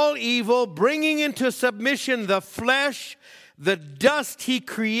out all evil, bringing into submission the flesh, the dust He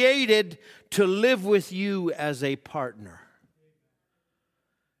created to live with you as a partner.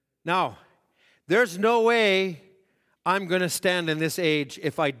 Now, there's no way I'm going to stand in this age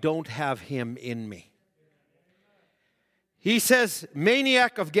if I don't have Him in me. He says,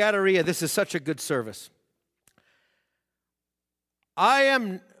 maniac of Gadara, this is such a good service. I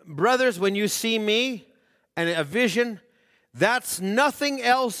am, brothers, when you see me and a vision, that's nothing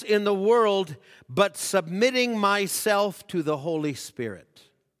else in the world but submitting myself to the Holy Spirit.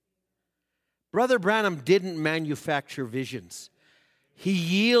 Brother Branham didn't manufacture visions. He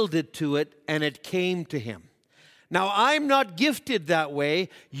yielded to it and it came to him. Now, I'm not gifted that way.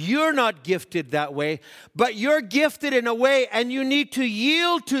 You're not gifted that way. But you're gifted in a way and you need to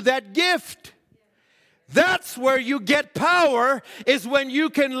yield to that gift. That's where you get power, is when you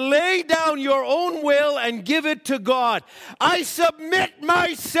can lay down your own will and give it to God. I submit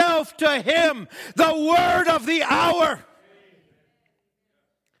myself to Him, the word of the hour.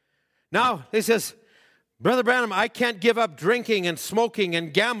 Now, he says, Brother Branham, I can't give up drinking and smoking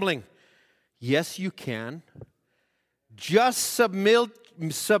and gambling. Yes, you can. Just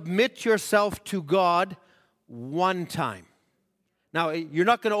submit yourself to God one time. Now, you're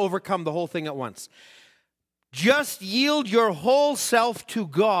not going to overcome the whole thing at once. Just yield your whole self to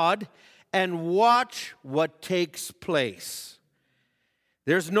God and watch what takes place.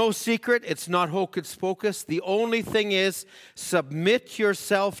 There's no secret. It's not hocus pocus. The only thing is, submit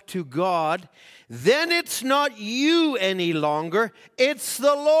yourself to God. Then it's not you any longer. It's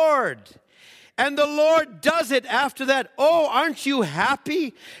the Lord. And the Lord does it after that. Oh, aren't you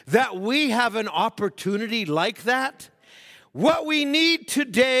happy that we have an opportunity like that? What we need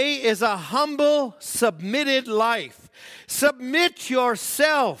today is a humble, submitted life. Submit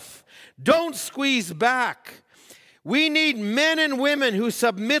yourself. Don't squeeze back. We need men and women who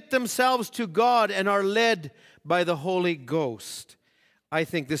submit themselves to God and are led by the Holy Ghost. I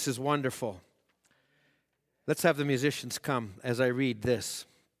think this is wonderful. Let's have the musicians come as I read this.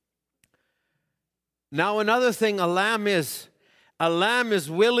 Now, another thing a lamb is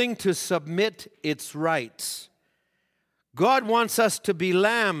willing to submit its rights. God wants us to be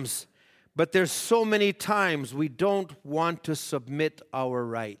lambs, but there's so many times we don't want to submit our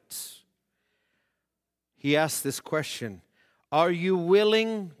rights. He asked this question, are you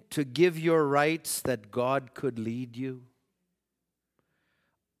willing to give your rights that God could lead you?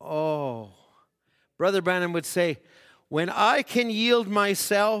 Oh, Brother Branham would say, when I can yield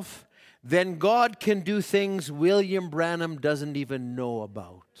myself, then God can do things William Branham doesn't even know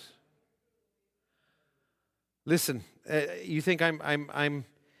about. Listen, you think I'm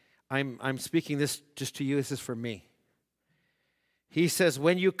speaking this just to you? This is for me. He says,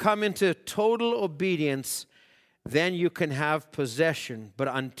 when you come into total obedience, then you can have possession. But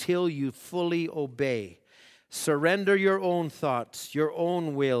until you fully obey, surrender your own thoughts, your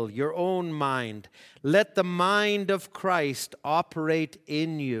own will, your own mind. Let the mind of Christ operate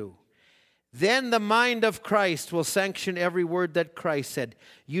in you. Then the mind of Christ will sanction every word that Christ said.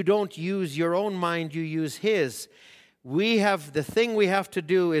 You don't use your own mind, you use His. The thing we have to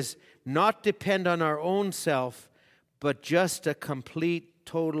do is not depend on our own self, but just a complete,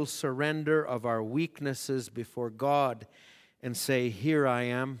 total surrender of our weaknesses before God and say, here I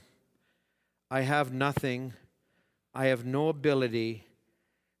am. I have nothing. I have no ability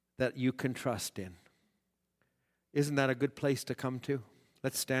that you can trust in. Isn't that a good place to come to?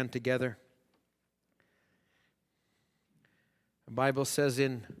 Let's stand together. The Bible says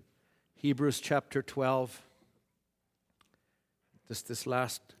in Hebrews chapter 12, this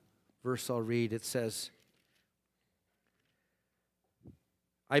last verse I'll read, it says,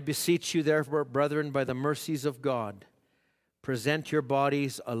 I beseech you therefore, brethren, by the mercies of God, present your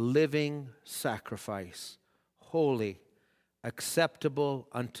bodies a living sacrifice, holy, acceptable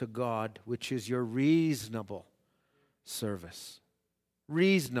unto God, which is your reasonable service.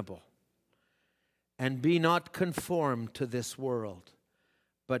 Reasonable. And be not conformed to this world,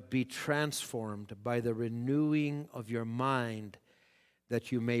 but be transformed by the renewing of your mind,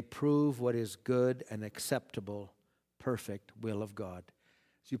 that you may prove what is good and acceptable, perfect will of God.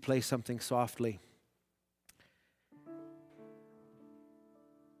 As you play something softly,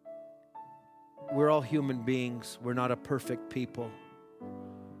 we're all human beings. We're not a perfect people.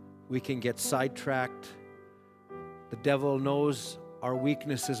 We can get sidetracked. The devil knows our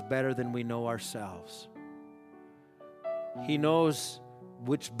weaknesses better than we know ourselves. He knows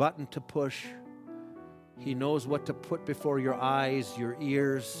which button to push. He knows what to put before your eyes, your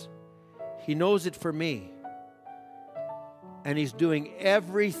ears. He knows it for me. And He's doing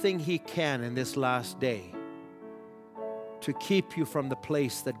everything He can in this last day to keep you from the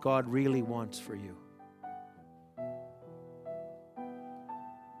place that God really wants for you.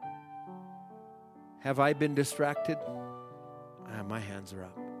 Have I been distracted? My hands are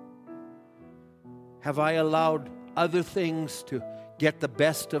up. Have I allowed other things to get the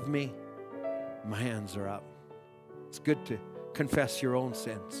best of me? My hands are up. It's good to confess your own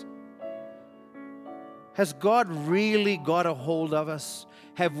sins. Has God really got a hold of us?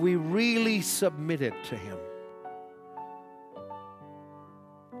 Have we really submitted to Him?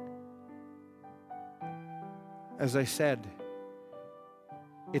 As I said,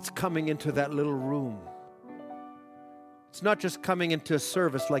 it's coming into that little room. It's not just coming into a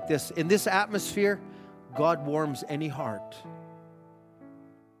service like this. In this atmosphere, God warms any heart.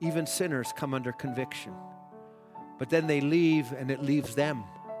 Even sinners come under conviction. But then they leave and it leaves them.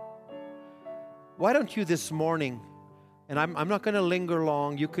 Why don't you this morning, and I'm not going to linger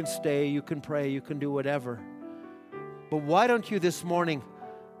long, you can stay, you can pray, you can do whatever. But why don't you this morning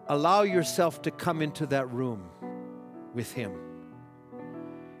allow yourself to come into that room with Him?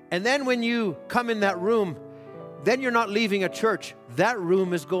 And then when you come in that room, then you're not leaving a church. That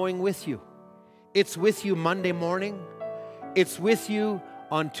room is going with you. It's with you Monday morning. It's with you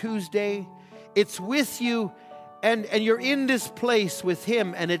on Tuesday. It's with you, and you're in this place with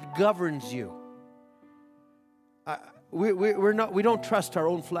Him, and it governs you. We don't trust our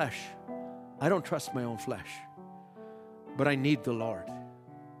own flesh. I don't trust my own flesh. But I need the Lord.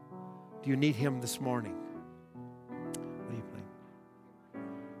 Do you need Him this morning? What are you playing?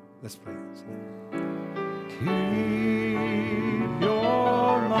 Let's play this. Keep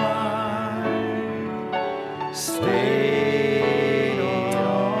your mind stayed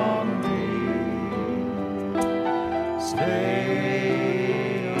on me. Stayed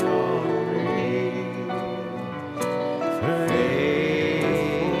on me. Faithfully.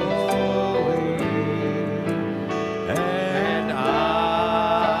 And I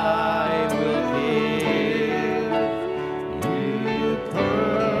will give you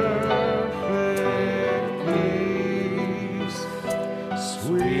perfect peace,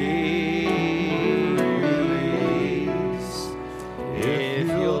 sweet release, if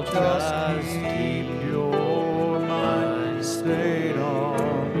you'll just keep your mind stayed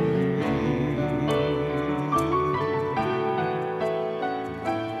on me.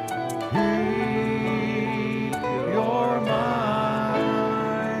 Keep your mind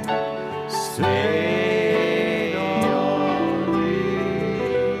stayed on me.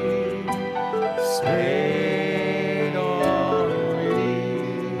 Stayed on me,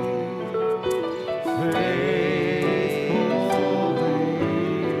 faithfully,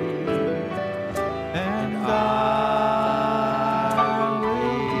 and I will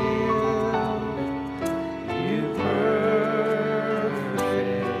give you perfect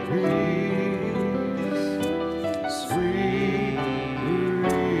peace, sweet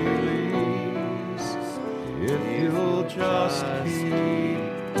release, if you'll just keep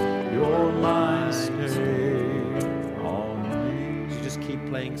your mind stayed on me. You just keep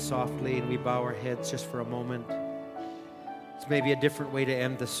playing softly, and we bow our heads just for a moment. It's maybe a different way to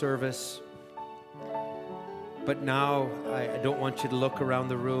end the service. But now, I don't want you to look around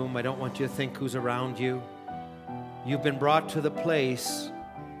the room. I don't want you to think who's around you. You've been brought to the place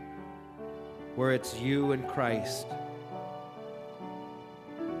where it's you and Christ.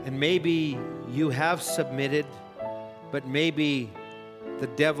 And maybe you have submitted, but maybe the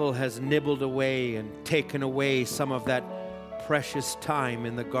devil has nibbled away and taken away some of that precious time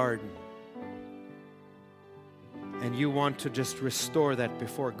in the garden. And you want to just restore that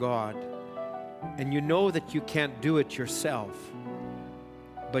before God. And you know that you can't do it yourself,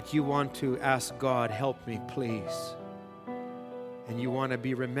 but you want to ask God, help me, please. And you want to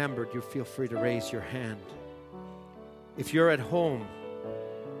be remembered, you feel free to raise your hand. If you're at home,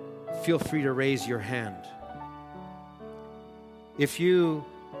 feel free to raise your hand. If you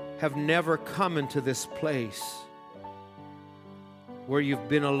have never come into this place where you've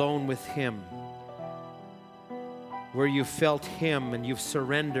been alone with Him, where you felt Him and you've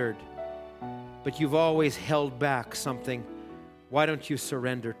surrendered, but you've always held back something, why don't you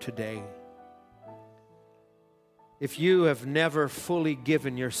surrender today? If you have never fully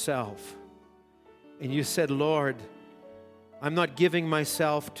given yourself and you said, Lord, I'm not giving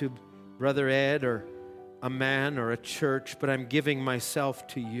myself to Brother Ed or a man or a church, but I'm giving myself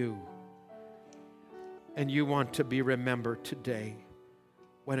to you, and you want to be remembered today,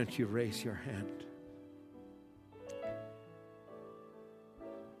 why don't you raise your hand?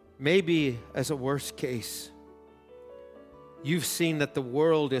 Maybe as a worst case, you've seen that the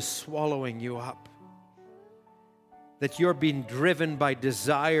world is swallowing you up, that you're being driven by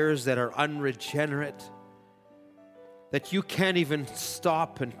desires that are unregenerate, that you can't even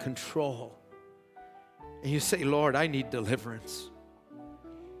stop and control. And you say, Lord, I need deliverance.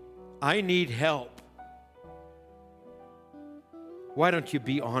 I need help. Why don't you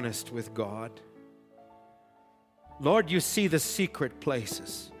be honest with God? Lord, you see the secret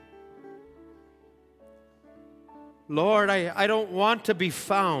places. Lord, I don't want to be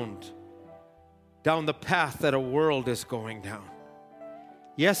found down the path that a world is going down.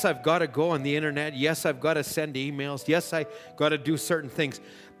 Yes, I've got to go on the internet. Yes, I've got to send emails. Yes, I got to do certain things.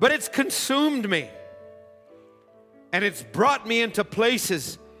 But it's consumed me. And it's brought me into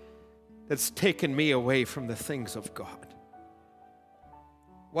places that's taken me away from the things of God.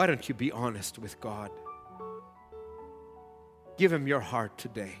 Why don't you be honest with God? Give Him your heart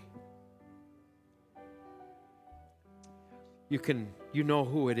today. You know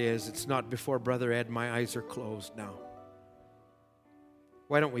who it is. It's not before Brother Ed. My eyes are closed now.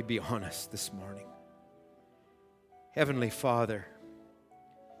 Why don't we be honest this morning? Heavenly Father,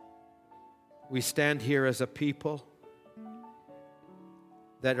 we stand here as a people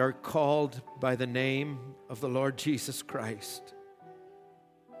that are called by the name of the Lord Jesus Christ.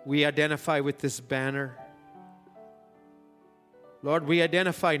 We identify with this banner. Lord, we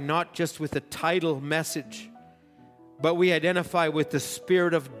identify not just with the title message, but we identify with the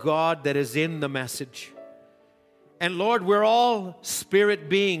Spirit of God that is in the message. And Lord, we're all spirit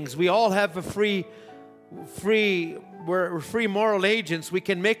beings. We all have a free moral agents. We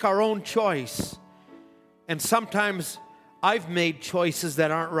can make our own choice. And sometimes I've made choices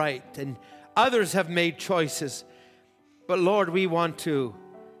that aren't right, and others have made choices. But Lord, we want to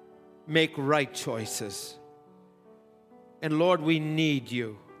make right choices. And Lord, we need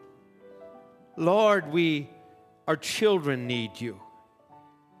you. Lord, our children need you.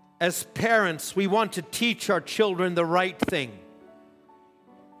 As parents, we want to teach our children the right thing.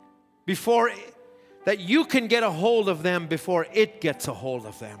 That you can get a hold of them before it gets a hold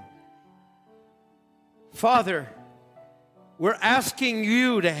of them. Father, we're asking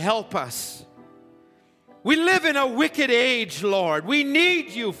you to help us. We live in a wicked age, Lord. We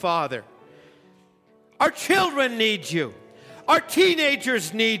need you, Father. Our children need you. Our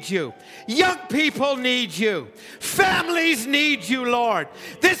teenagers need you. Young people need you. Families need you, Lord.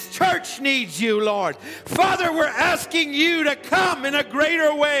 This church needs you, Lord. Father, we're asking you to come in a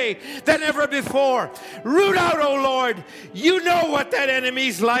greater way than ever before. Root out, oh Lord. You know what that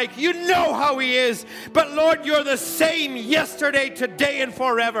enemy's like. You know how he is. But Lord, you're the same yesterday, today, and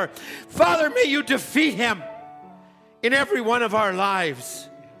forever. Father, may you defeat him in every one of our lives.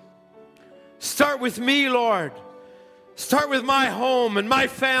 Start with me, Lord. Start with my home and my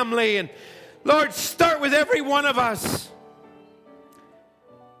family. And Lord, start with every one of us.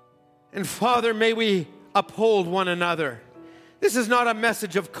 And Father, may we uphold one another. This is not a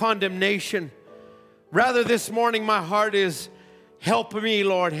message of condemnation. Rather, this morning my heart is, help me,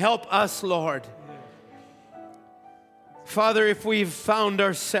 Lord. Help us, Lord. Father, if we've found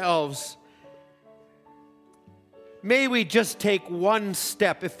ourselves, may we just take one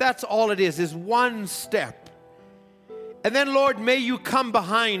step. If that's all it is one step. And then, Lord, may you come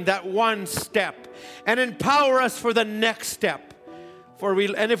behind that one step and empower us for the next step.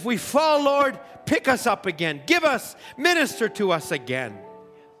 And if we fall, Lord, pick us up again. Minister to us again.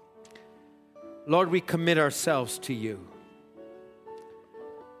 Lord, we commit ourselves to you.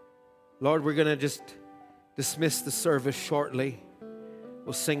 Lord, we're going to just dismiss the service shortly.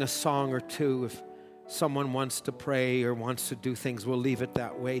 We'll sing a song or two. If someone wants to pray or wants to do things, we'll leave it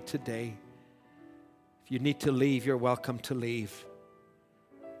that way today. You need to leave, you're welcome to leave.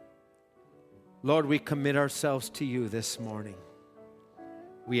 Lord, we commit ourselves to you this morning.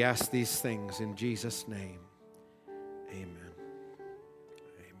 We ask these things in Jesus' name. Amen.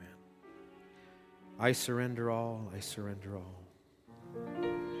 Amen. I surrender all, I surrender all.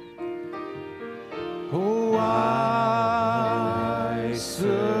 Oh, I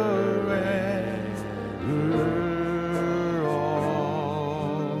surrender.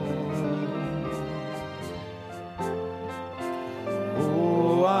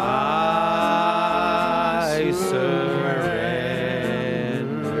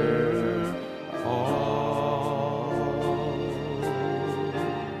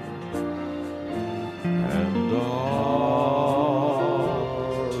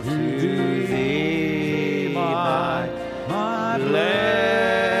 Let